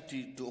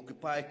capacity to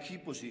occupy key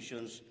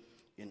positions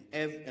and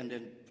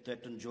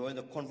that enjoy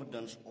the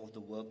confidence of the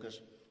workers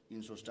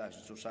in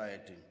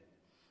society.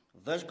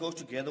 This goes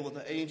together with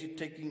the ANC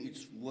taking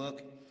its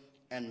work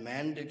and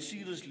mandate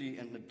seriously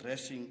and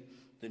addressing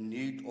the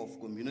need of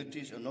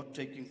communities and not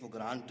taking for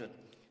granted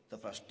the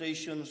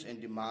frustrations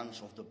and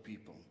demands of the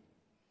people.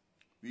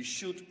 We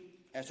should,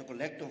 as a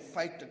collective,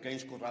 fight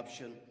against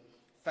corruption,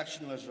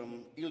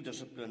 factionalism,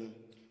 ill-discipline,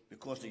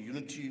 because the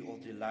unity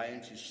of the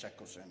alliance is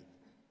sacrosanct.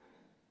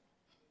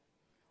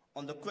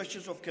 On the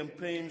questions of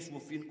campaigns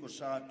within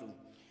COSATU,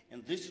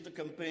 and this is the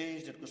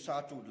campaigns that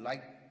COSATU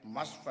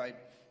must fight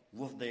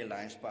with the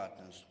alliance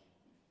partners.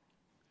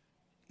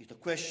 It's the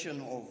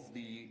question of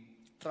the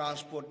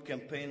transport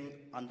campaign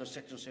under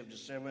Section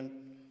 77.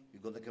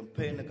 We've got the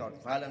campaign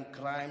against violent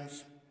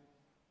crimes.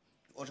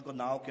 We've also got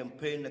now a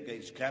campaign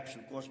against gaps,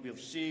 because we have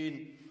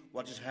seen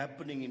what is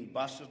happening in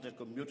buses, that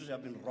commuters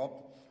have been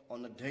robbed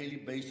on a daily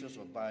basis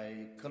or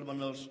by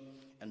criminals,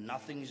 and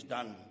nothing is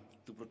done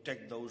to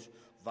protect those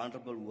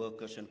vulnerable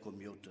workers and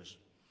commuters.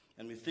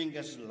 And we think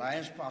as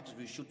alliance partners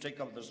we should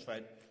take up this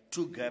fight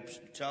to gaps,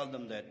 tell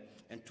them that,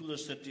 and to the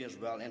city as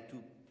well, and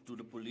to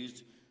the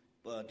police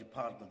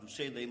department, to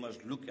say they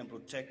must look and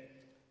protect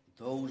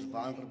those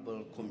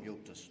vulnerable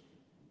commuters.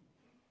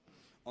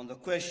 On the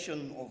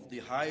question of the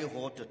high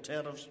water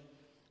tariffs,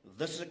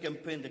 this is a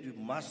campaign that we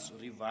must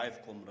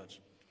revive, comrades.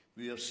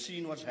 We have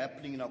seen what's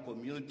happening in our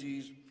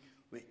communities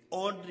where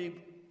ordinary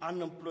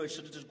unemployed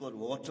citizens got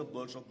water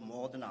bills of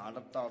more than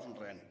 100,000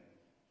 rand.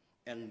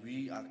 And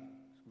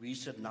we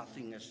said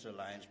nothing as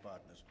alliance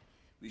partners.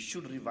 We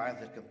should revive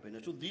that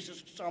campaign. So these are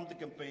some of the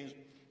campaigns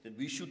that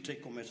we should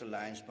take on as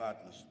alliance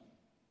partners.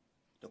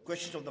 The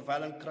questions of the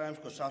violent crimes,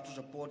 COSATU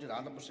supported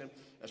 100%,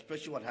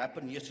 especially what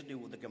happened yesterday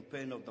with the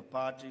campaign of the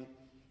party.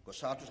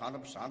 COSATU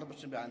is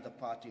 100% behind the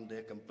party in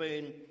their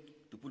campaign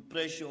to put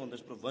pressure on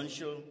this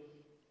provincial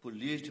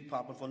police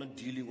department for not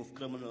dealing with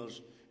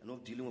criminals and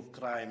not dealing with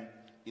crime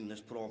in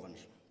this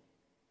province.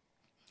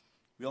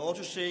 We are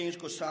also saying as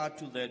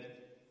COSATU that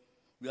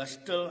we are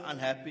still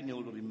unhappy and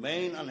will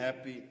remain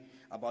unhappy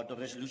about the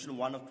Resolution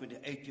 1 of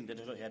 2018 that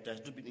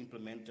has not been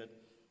implemented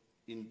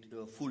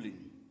fully.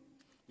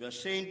 We are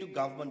saying to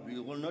government, we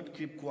will not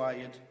keep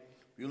quiet,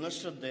 we will not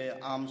sit there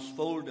arms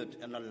folded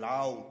and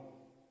allow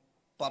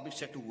public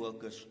sector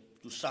workers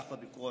to suffer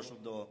because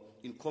of the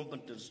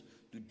incompetence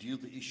to deal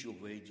with the issue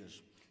of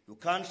wages. You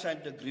can't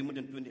sign the agreement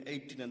in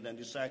 2018 and then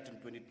decide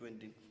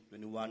in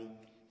 2020-21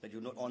 that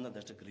you not honor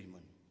that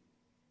agreement.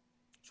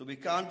 So we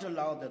can't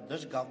allow that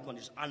this government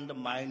is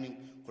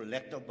undermining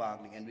collective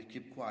bargaining and we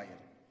keep quiet.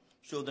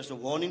 So there's a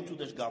warning to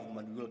this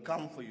government, we will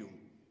come for you.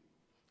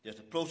 There's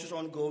a process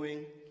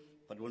ongoing,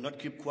 but we will not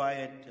keep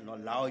quiet and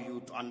allow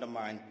you to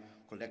undermine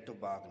collective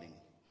bargaining.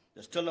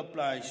 That still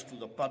applies to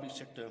the public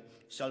sector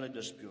salary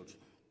disputes.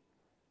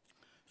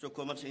 So,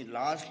 comments,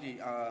 lastly,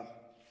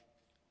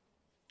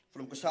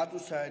 from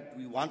COSATU's side,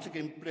 we once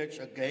again pledge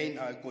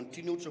our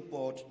continued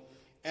support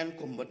and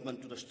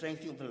commitment to the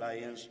strengthening of the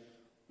alliance.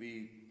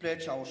 We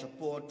pledge our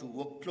support to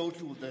work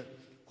closely with the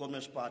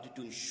Communist Party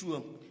to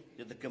ensure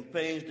that the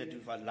campaigns that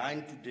we've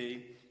aligned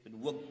today, that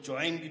work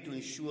jointly to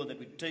ensure that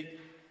we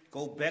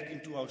go back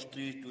into our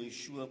streets to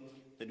ensure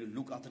that we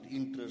look after the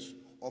interests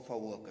of our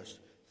workers.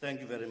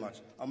 Thank you very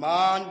much.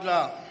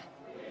 Amandla.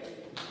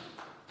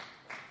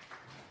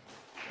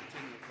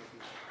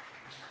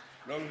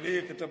 Long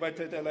live the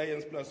Tripartite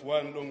Alliance plus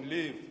one, long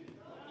live.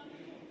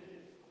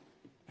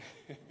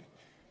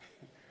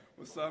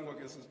 Usango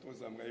ke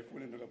sisithoza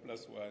ngayifuna into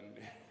plus one.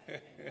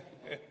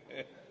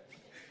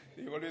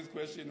 They always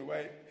question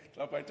why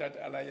Tripartite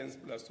Alliance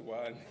plus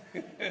one.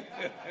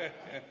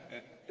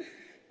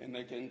 And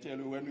I can tell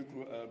you when we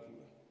grew up,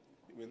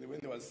 when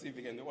there was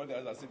civic and all the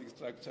other civic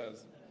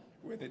structures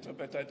were the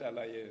Tripartite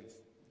Alliance.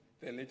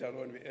 Then later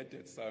on we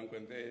added Sango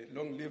and they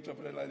long live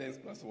Tripartite Alliance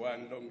plus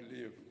one, long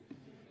live.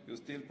 You're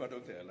still part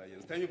of the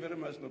alliance. Thank you very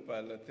much,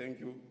 Nopala.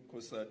 Thank you,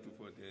 COSATU,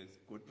 for this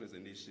good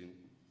presentation.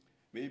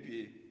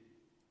 Maybe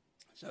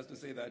just to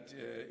say that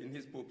in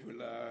his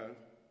popular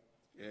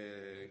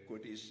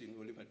quotation,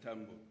 Oliver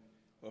Tambo,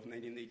 of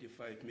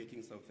 1985,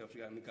 Making South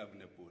Africa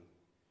Ungovernable,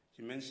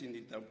 he mentioned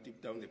it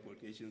deep down the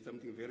quotation,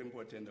 something very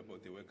important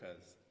about the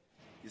workers.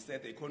 He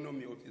said the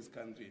economy of this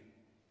country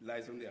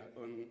lies in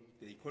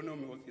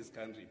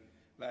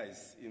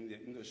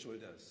the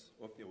shoulders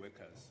of the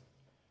workers.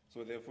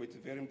 So therefore, it's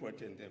very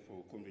important,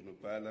 therefore, Comrade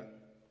Nopala,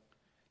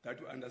 that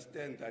you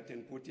understand that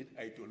and put it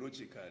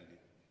ideologically,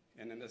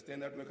 and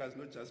understand that workers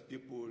not just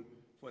people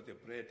for the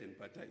bread and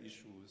butter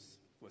issues,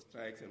 for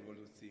strikes and all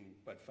those things,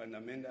 but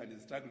fundamentally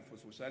the struggle for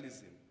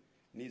socialism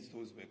needs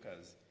those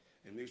workers,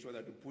 and make sure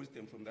that you push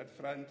them from that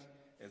front,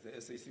 as the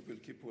SAC will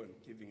keep on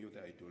giving you the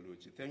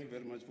ideology. Thank you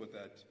very much for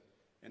that.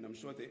 And I'm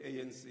sure the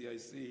ANC, I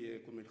see here,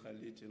 Comrade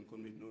Khalid and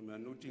Comrade Nomi are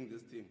noting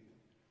this thing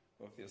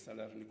of the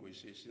salary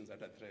negotiations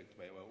that are tracked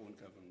by our own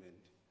government,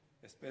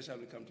 especially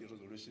when it comes to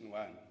Resolution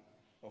 1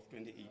 of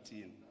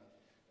 2018.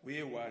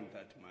 We want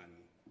that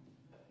money,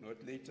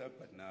 not later,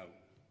 but now,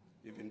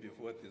 even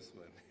before this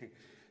one.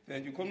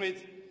 Thank you,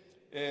 comrades.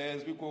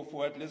 As we go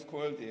forward, let's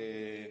call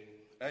the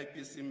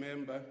IPC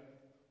member,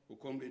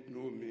 Comrade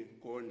Nomi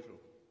Kondlo,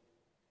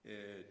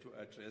 to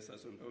address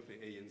us on behalf of the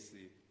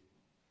ANC.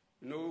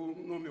 No,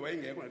 Nomi, why are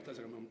you going to touch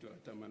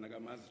Tamana?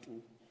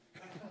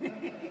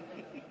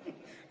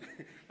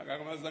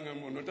 Akamazanga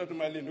munhu utata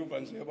malini ubva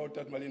nje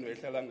utata malini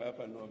wehlala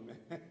ngapha nome.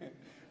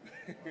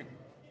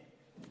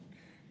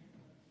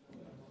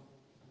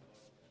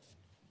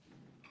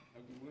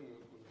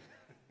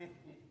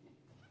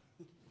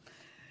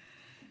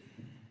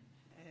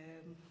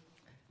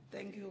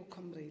 Thank you,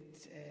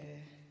 Comrade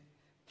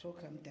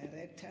Program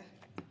Director.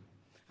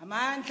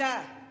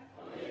 Amandla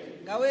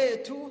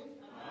ngawethu.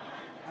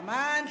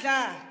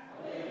 Amandla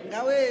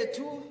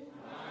ngawethu.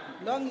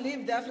 Long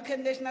live the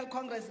African National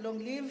Congress, long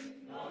live.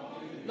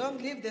 Long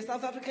live the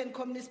South African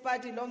Communist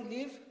Party, long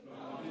live.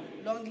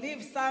 Long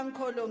live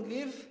Sanko, long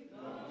live.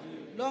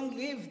 Long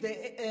live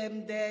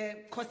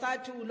the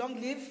COSATU,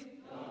 long live.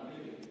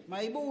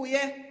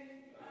 Maibuye,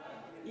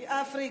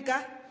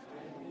 Africa.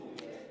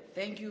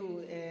 Thank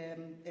you,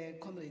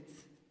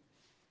 comrades.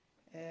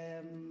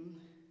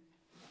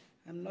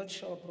 I'm not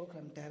sure,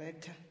 Program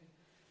Director,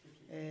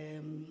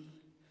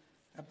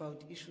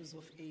 about issues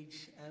of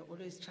age. I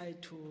always try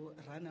to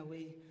run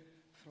away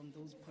from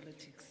those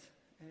politics.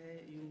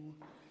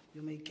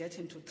 You may get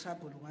into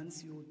trouble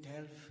once you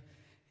delve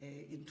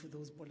into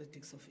those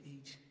politics of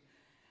age.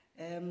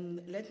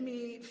 Let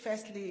me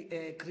firstly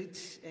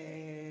greet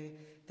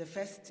the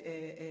first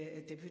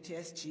Deputy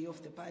SG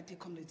of the party,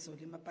 Comrade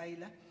Solima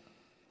Paila.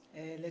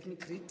 Let me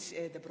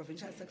greet the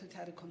Provincial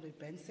Secretary, Comrade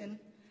Benson,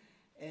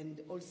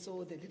 and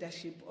also the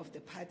leadership of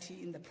the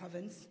party in the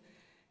province.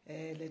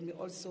 Let me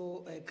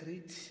also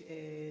greet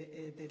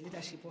the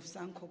leadership of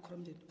Sanko,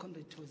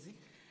 Comrade Tozi.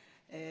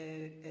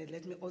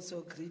 Let me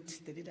also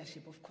greet the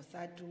leadership of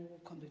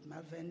COSATU, Comrade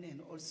Marvin,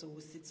 and also who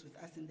sits with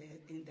us in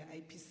the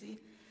IPC.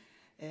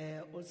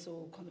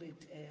 Also,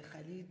 Comrade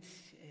Khalid,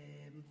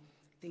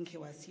 I think he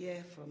was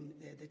here from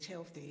the chair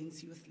of the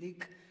ANC Youth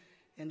League.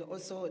 And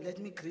also, let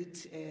me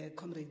greet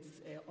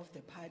comrades of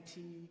the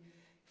party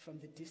from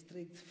the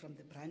districts, from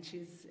the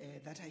branches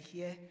that are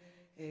here.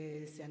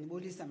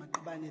 Sianibulisa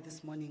Maqabane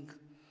this morning.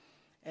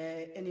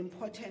 An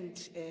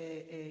important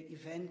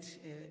event,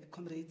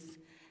 comrades,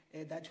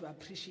 that we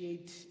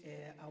appreciate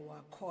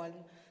our call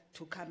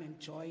to come and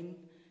join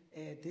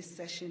this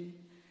session,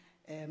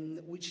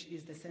 which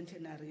is the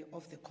centenary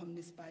of the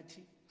Communist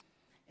Party.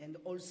 And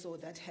also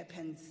that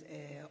happens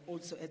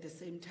also at the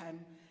same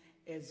time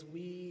as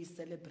we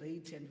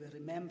celebrate and we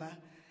remember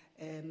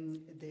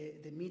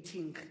the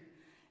meeting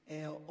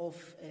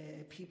of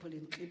people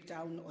in Cape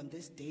Town on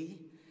this day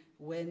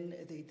when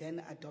they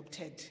then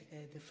adopted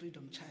the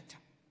Freedom Charter.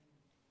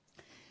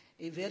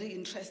 A very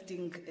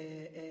interesting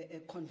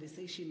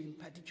conversation in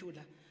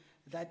particular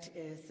that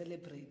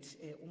celebrates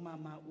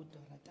Umama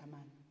Dora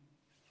Tamana.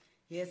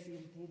 Yes,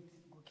 indeed,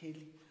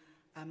 Gokeli,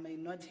 I may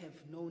not have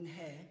known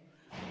her,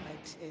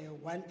 but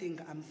one thing,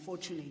 I'm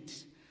fortunate.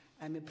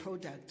 I'm a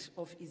product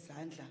of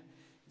Izandla,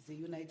 the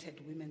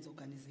United Women's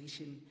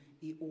Organization,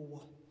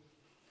 IOWO.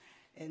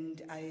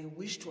 And I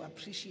wish to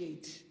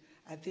appreciate,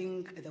 I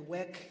think, the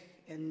work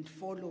and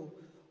follow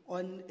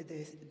on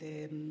the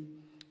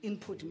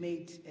input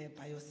made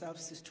by yourself,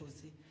 Sister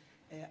Tozi,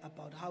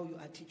 about how you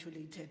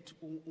articulated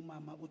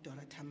Umama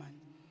Dora Tamana.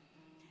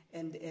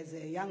 And as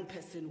a young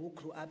person who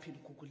grew up in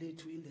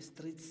Guguletu in the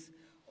streets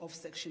of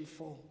Section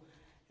 4,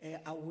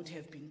 I would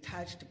have been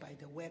touched by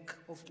the work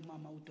of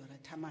Umama Dora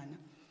Tamana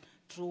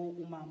through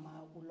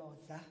Umama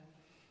Uloza,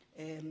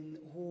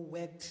 who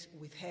worked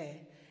with her,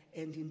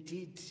 and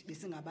indeed,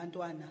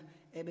 besingabantwana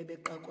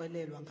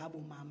ebebeqoqelelwa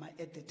ngabo mama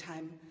at the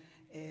time,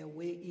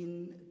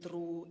 wherein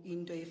through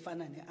into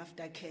efana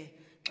ne-aftercare,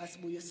 xa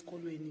sibuya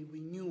esikolweni, we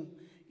knew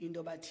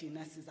into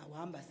bathina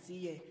sizawuhamba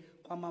siye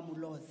kwaMama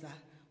Uloza,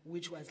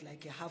 which was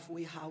like a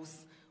halfway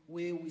house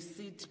where we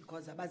sit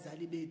because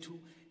abazali bethu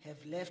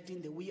have left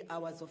in the wee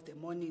hours of the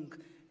morning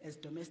as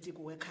domestic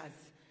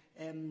workers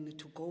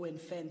to go and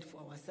fend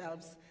for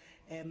ourselves,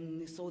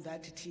 so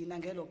that thina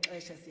ngelo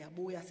xesha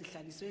siyabuya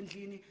sihlaliswe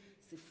endlini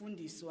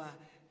sifundiswa,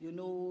 you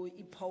know,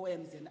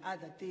 poems and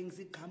other things,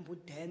 igambu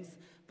dance,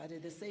 but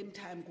at the same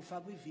time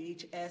kufakwa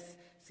VHS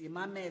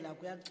simamela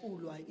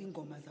kuyaculwa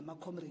ingoma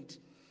zama-comrade.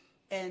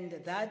 And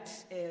that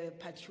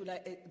particular,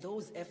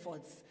 those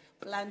efforts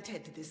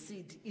planted the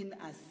seed in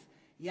us,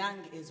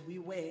 young as we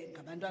were,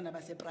 ngabantwana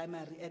base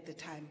primary at the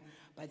time,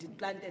 but it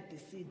planted the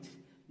seed.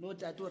 No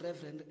Tattoo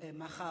Reverend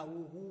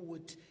Mahau, who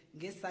would,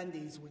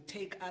 Sundays, would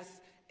take us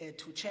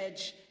to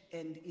church,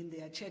 and in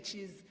their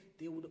churches,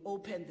 they would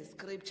open the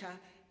scripture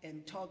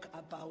and talk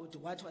about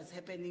what was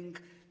happening,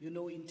 you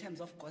know, in terms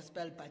of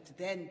gospel, but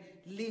then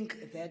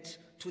link that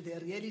to the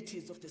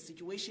realities of the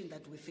situation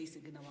that we're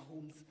facing in our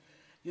homes.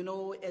 You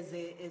know, as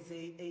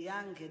a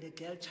young and a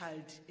girl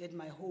child at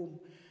my home,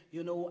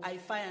 you know, I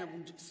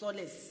found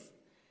solace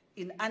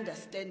in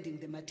understanding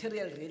the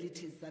material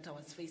realities that I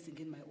was facing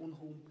in my own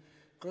home.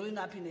 Growing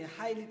up in a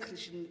highly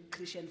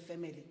Christian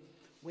family,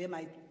 where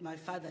my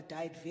father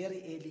died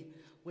very early,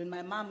 when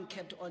my mom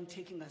kept on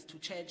taking us to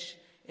church,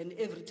 and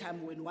every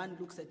time when one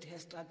looks at her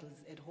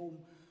struggles at home,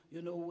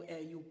 you know,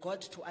 you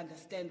got to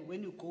understand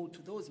when you go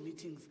to those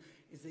meetings,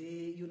 is a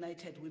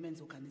United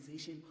Women's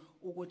Organization,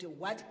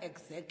 what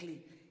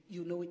exactly,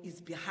 you know,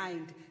 is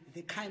behind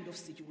the kind of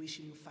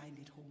situation you find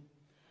at home.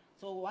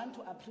 So I want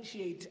to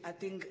appreciate, I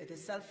think, the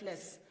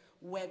selfless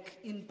work,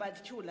 in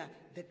particular,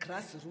 the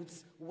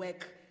grassroots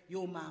work,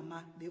 your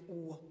mama, the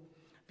uwo.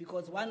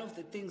 Because one of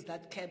the things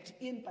that kept,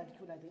 in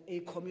particular,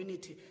 a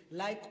community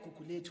like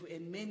Guguletu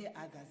and many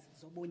others,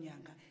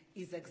 Zobonyanga,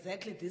 is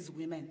exactly these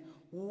women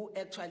who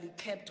actually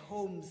kept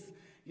homes,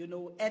 you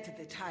know, at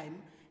the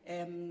time,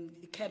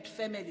 kept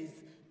families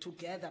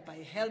together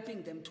by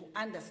helping them to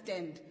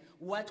understand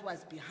what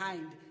was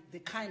behind the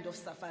kind of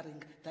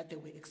suffering that they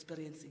were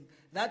experiencing.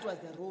 That was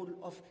the role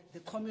of the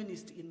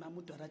communist in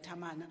Dora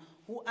Tamana,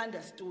 who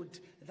understood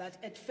that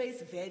at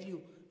face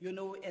value, you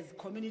know, as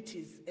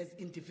communities, as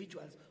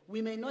individuals,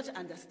 we may not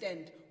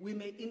understand, we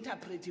may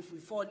interpret if we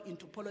fall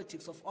into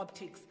politics of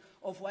optics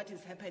of what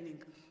is happening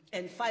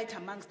and fight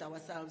amongst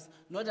ourselves,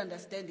 not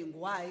understanding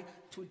why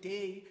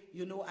today,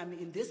 I'm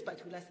in this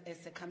particular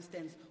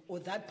circumstance or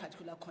that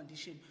particular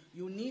condition.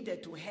 You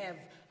needed to have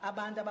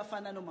abantu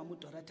abafana noMama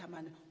Dora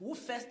Tamana, who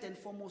first and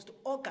foremost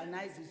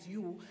organizes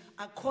you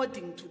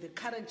according to the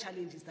current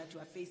challenges that you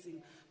are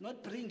facing,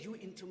 not bring you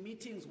into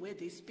meetings where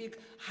they speak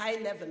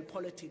high-level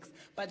politics,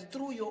 but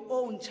through your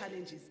own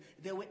challenges,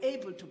 they were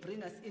able to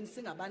bring us in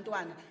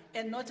singabantwana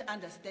and not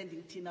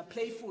understanding Tina,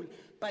 playful.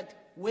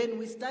 But when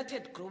we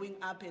started growing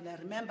up, and I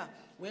remember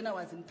when I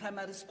was in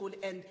primary school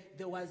and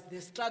there was the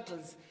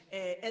struggles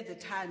at the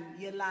time,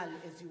 Yelal,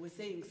 as you were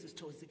saying,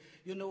 Sistosi,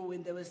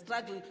 when there was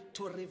struggle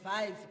to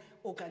revive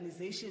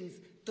organizations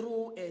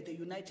through the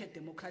United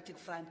Democratic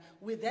Front,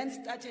 we then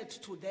started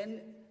to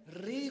then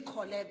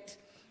recollect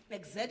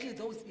exactly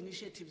those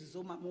initiatives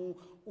zomamu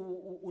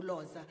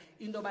uloza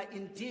indoba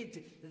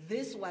indeed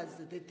this was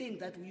the thing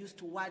that we used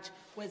to watch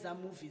kweza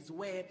movies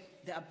where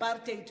the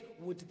apartheid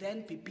would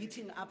then be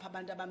beating up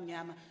abantu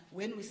abamnyama.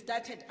 When we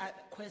started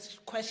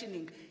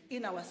questioning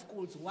in our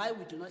schools why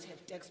we do not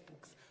have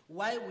textbooks,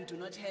 why we do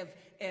not have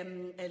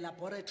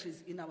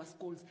laboratories in our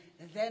schools,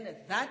 then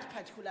that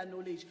particular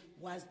knowledge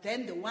was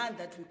then the one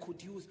that we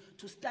could use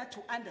to start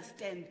to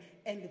understand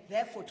and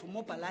therefore to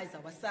mobilize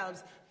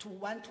ourselves to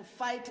want to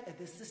fight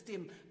the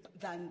system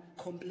than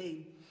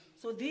complain.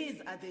 So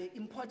these are the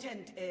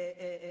important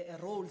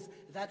roles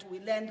that we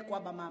learned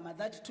Kwaba Mama,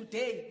 that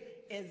today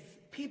as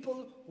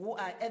people who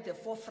are at the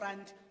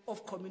forefront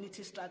of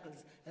community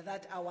struggles,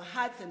 that our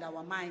hearts and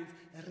our minds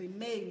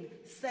remain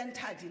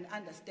centered in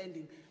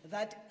understanding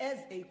that as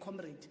a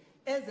comrade,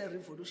 as a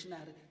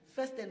revolutionary,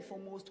 first and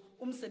foremost,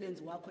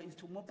 umsebenzi wakho is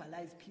to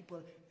mobilize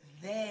people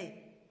there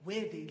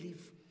where they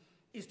live,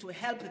 is to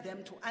help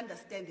them to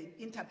understand and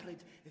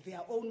interpret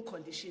their own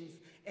conditions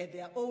and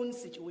their own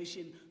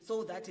situation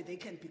so that they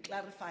can be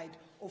clarified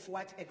of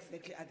what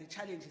exactly are the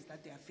challenges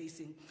that they are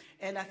facing.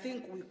 And I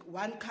think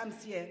one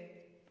comes here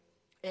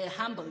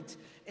humbled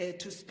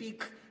to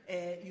speak,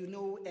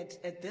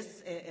 at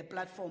this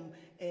platform,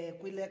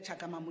 kwi-lecture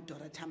kaMama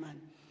Dora Tamana.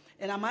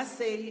 And I must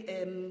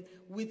say,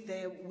 with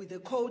the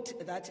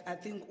quote that I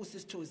think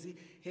Usistosi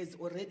has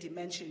already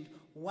mentioned,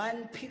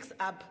 one picks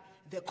up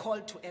the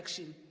call to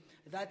action,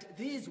 that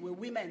these were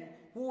women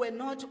who were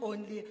not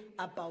only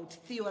about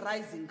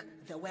theorizing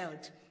the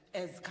world,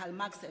 as Karl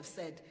Marx have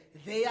said,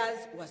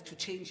 theirs was to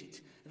change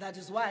it. That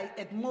is why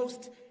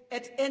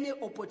at any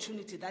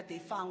opportunity that they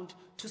found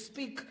to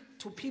speak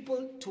to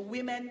people, to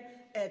women,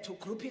 to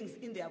groupings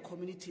in their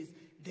communities,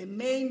 the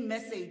main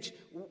message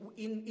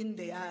in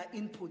their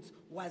inputs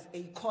was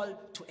a call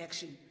to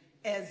action.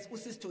 As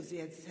Usistosi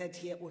has said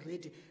here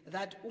already,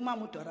 that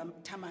uMama Dora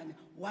Tamana,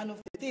 one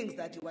of the things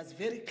that he was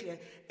very clear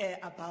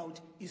about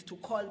is to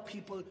call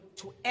people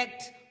to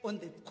act on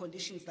the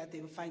conditions that they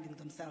were finding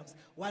themselves.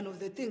 One of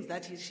the things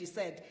that she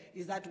said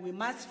is that we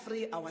must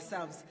free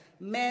ourselves.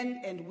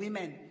 Men and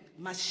women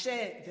must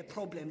share the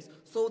problems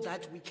so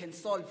that we can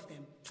solve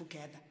them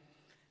together.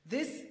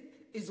 This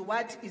is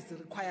what is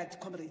required,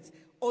 comrades,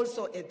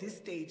 also at this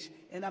stage.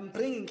 And I'm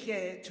bringing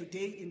here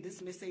today in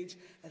this message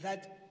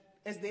that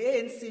as the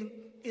ANC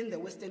in the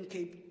Western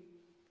Cape,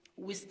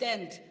 we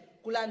stand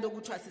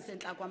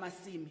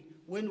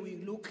when we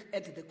look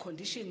at the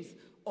conditions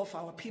of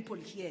our people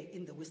here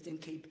in the Western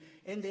Cape.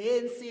 And the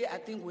ANC, I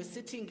think we're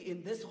sitting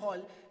in this hall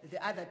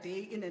the other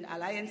day in an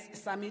alliance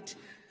summit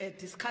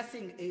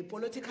discussing a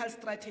political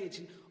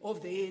strategy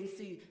of the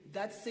ANC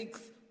that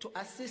seeks to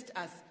assist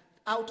us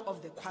out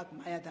of the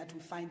quagmire that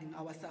we're finding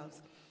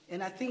ourselves.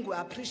 And I think we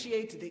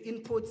appreciate the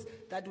inputs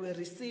that were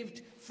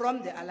received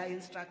from the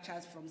alliance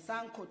structures, from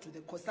SANCO to the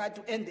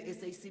COSATU and the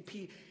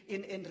SACP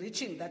in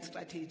enriching that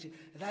strategy,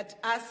 that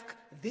ask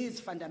these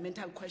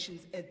fundamental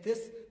questions at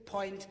this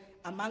point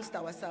amongst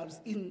ourselves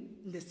in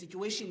the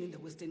situation in the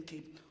Western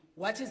Cape.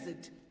 What is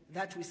it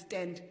that we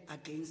stand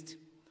against?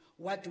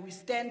 What do we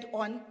stand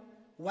on?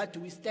 What do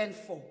we stand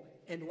for?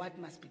 And what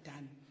must be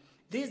done?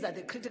 These are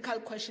the critical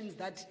questions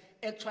that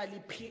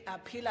actually are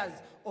pillars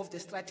of the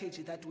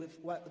strategy that we've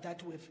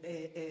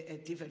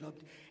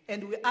developed.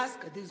 And we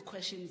ask these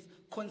questions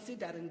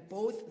considering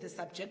both the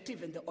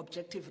subjective and the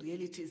objective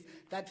realities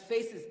that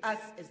faces us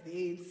as the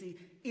ANC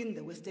in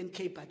the Western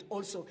Cape, but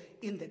also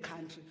in the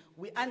country.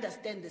 We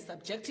understand the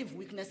subjective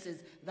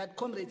weaknesses that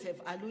comrades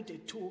have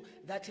alluded to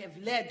that have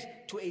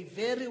led to a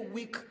very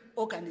weak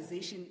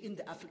organization in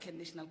the African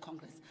National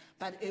Congress,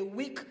 but a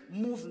weak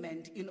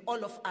movement in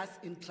all of us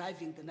in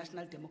driving the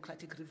National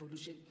Democratic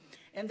Revolution.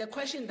 And the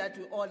question that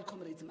we all,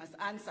 comrades, must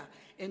answer,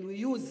 and we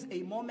use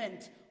a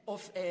moment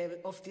of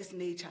this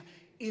nature,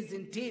 is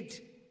indeed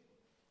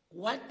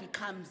what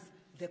becomes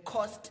the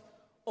cost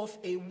of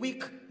a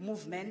weak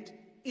movement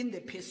in the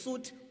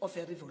pursuit of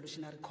a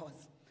revolutionary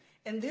cause.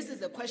 And this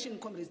is a question,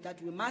 comrades,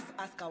 that we must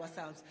ask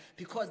ourselves,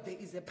 because there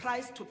is a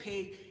price to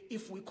pay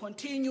if we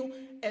continue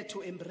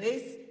to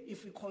embrace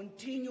if we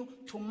continue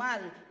to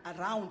mull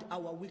around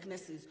our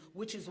weaknesses,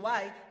 which is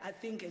why I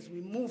think as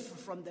we move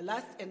from the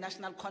last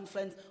national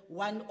conference,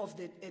 one of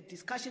the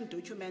discussion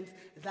documents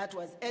that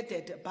was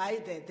added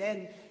by the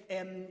then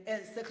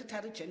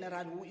Secretary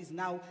General, who is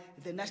now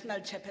the national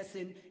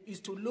chairperson, is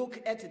to look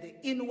at the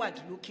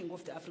inward looking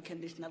of the African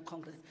National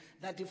Congress.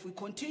 That if we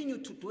continue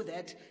to do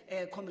that,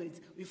 comrades,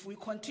 if we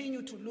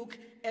continue to look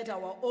at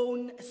our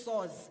own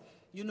source,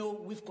 you know,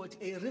 we've got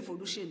a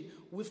revolution,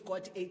 we've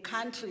got a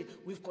country,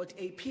 we've got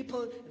a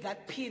people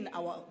that pin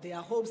their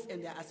hopes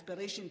and their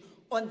aspirations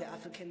on the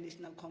African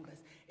National Congress.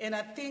 And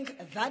I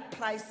think that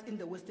price in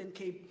the Western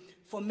Cape,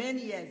 for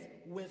many years,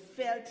 we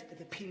felt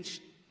the pinch.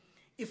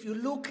 If you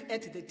look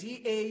at the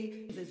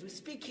DA, as we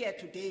speak here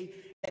today,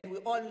 and we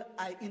all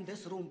are in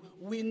this room,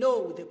 we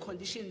know the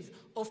conditions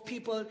of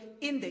people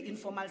in the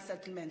informal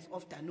settlements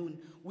of Danun.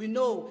 We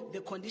know the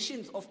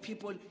conditions of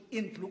people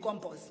in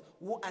Blukombos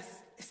who are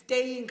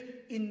staying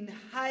in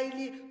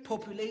highly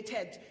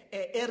populated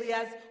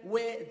areas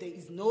where there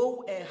is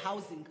no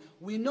housing.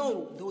 We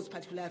know those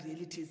particular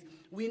realities.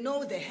 We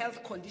know the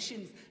health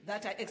conditions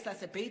that are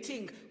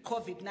exacerbating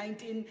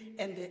COVID-19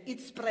 and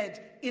its spread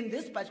in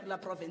this particular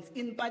province,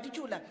 in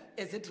particular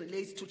as it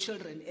relates to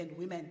children and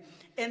women.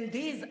 And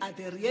these are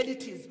the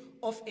realities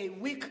of a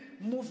weak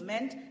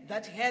movement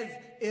that has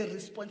a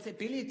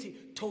responsibility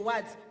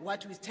towards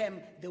what we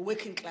term the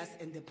working class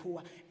and the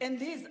poor. And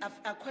these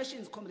are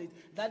questions, comrades,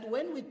 that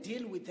when we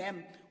deal with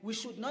them, we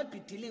should not be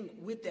dealing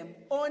with them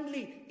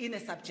only in a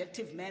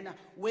subjective manner,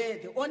 where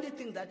the only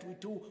thing that we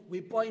do,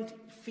 we point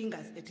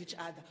fingers at each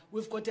other.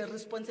 We've got a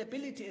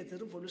responsibility as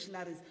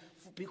revolutionaries,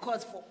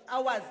 because for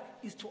ours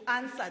is to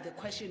answer the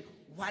question,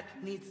 what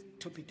needs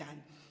to be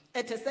done?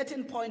 At a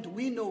certain point,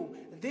 we know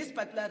this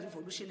particular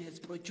revolution has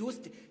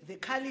produced the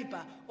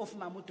caliber of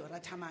Dora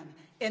Tamana,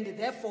 and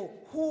therefore,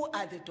 who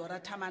are the Dora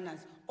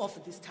Tamanas of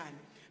this time?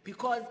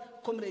 Because,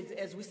 comrades,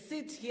 as we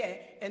sit here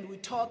and we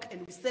talk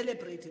and we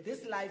celebrate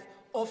this life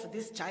of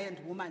this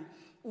giant woman,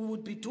 we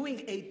would be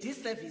doing a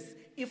disservice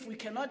if we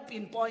cannot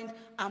pinpoint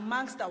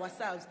amongst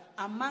ourselves,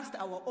 amongst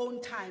our own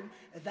time,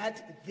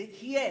 that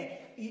here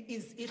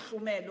is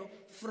ihlumelo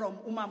from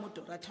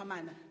Dora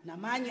Tamana,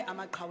 namanye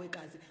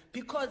amaqhawekazi,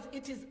 because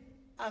it is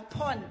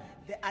upon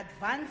the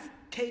advanced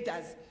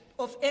cadres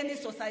of any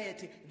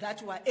society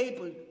that were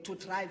able to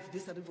drive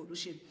this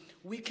revolution.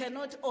 We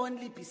cannot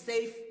only be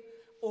safe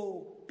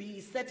or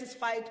be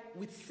satisfied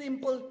with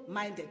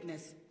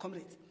simple-mindedness,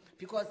 comrades.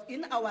 Because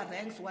in our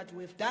ranks, what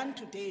we've done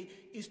today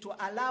is to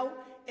allow,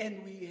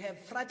 and we have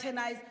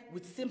fraternized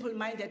with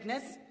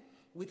simple-mindedness,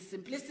 with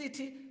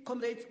simplicity,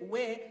 comrades,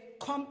 where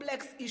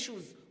complex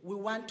issues we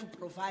want to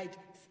provide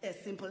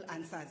simple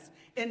answers.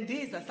 And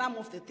these are some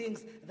of the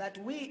things that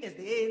we as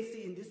the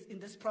ANC in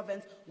this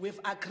province, we've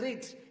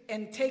agreed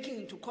and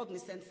taking into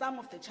cognizance some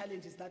of the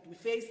challenges that we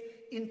face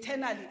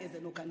internally as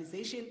an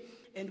organization,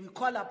 and we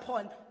call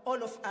upon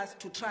all of us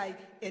to try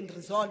and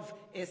resolve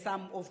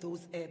some of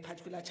those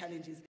particular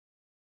challenges.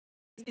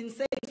 In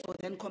saying so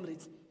then,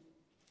 comrades,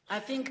 I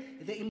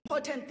think the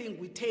important thing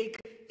we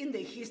take in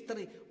the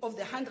history of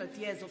the 100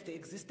 years of the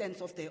existence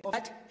of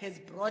that has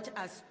brought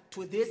us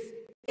to this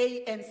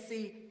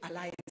ANC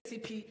alliance,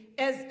 CP,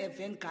 as a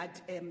vanguard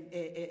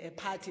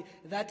party,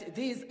 that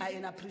these are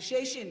an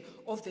appreciation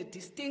of the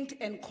distinct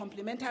and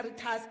complementary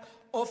task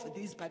of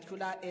these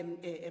particular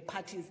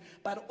parties,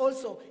 but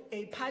also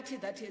a party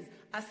that has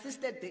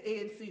assisted the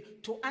ANC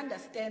to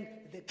understand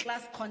the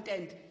class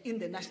content in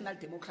the National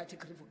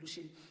Democratic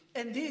Revolution.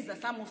 And these are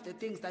some of the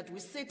things that we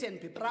sit and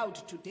be proud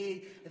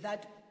today,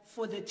 that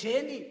for the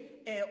journey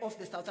of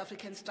the South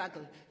African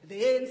struggle,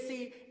 the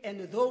ANC and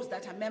those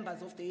that are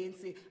members of the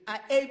ANC are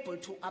able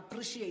to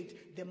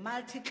appreciate the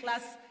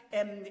multi-class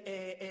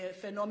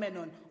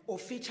phenomenon or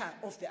feature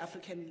of the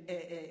African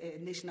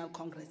National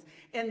Congress.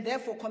 And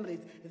therefore,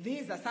 comrades,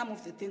 these are some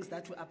of the things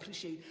that we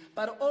appreciate.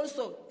 But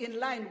also, in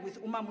line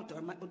with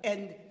Dora,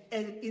 and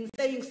in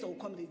saying so,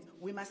 comrades,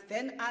 we must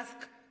then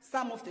ask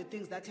some of the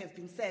things that have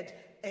been said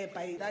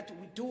by that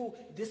we do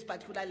this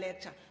particular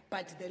lecture,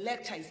 but the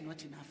lecture is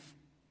not enough.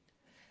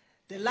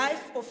 The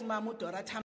life of Dora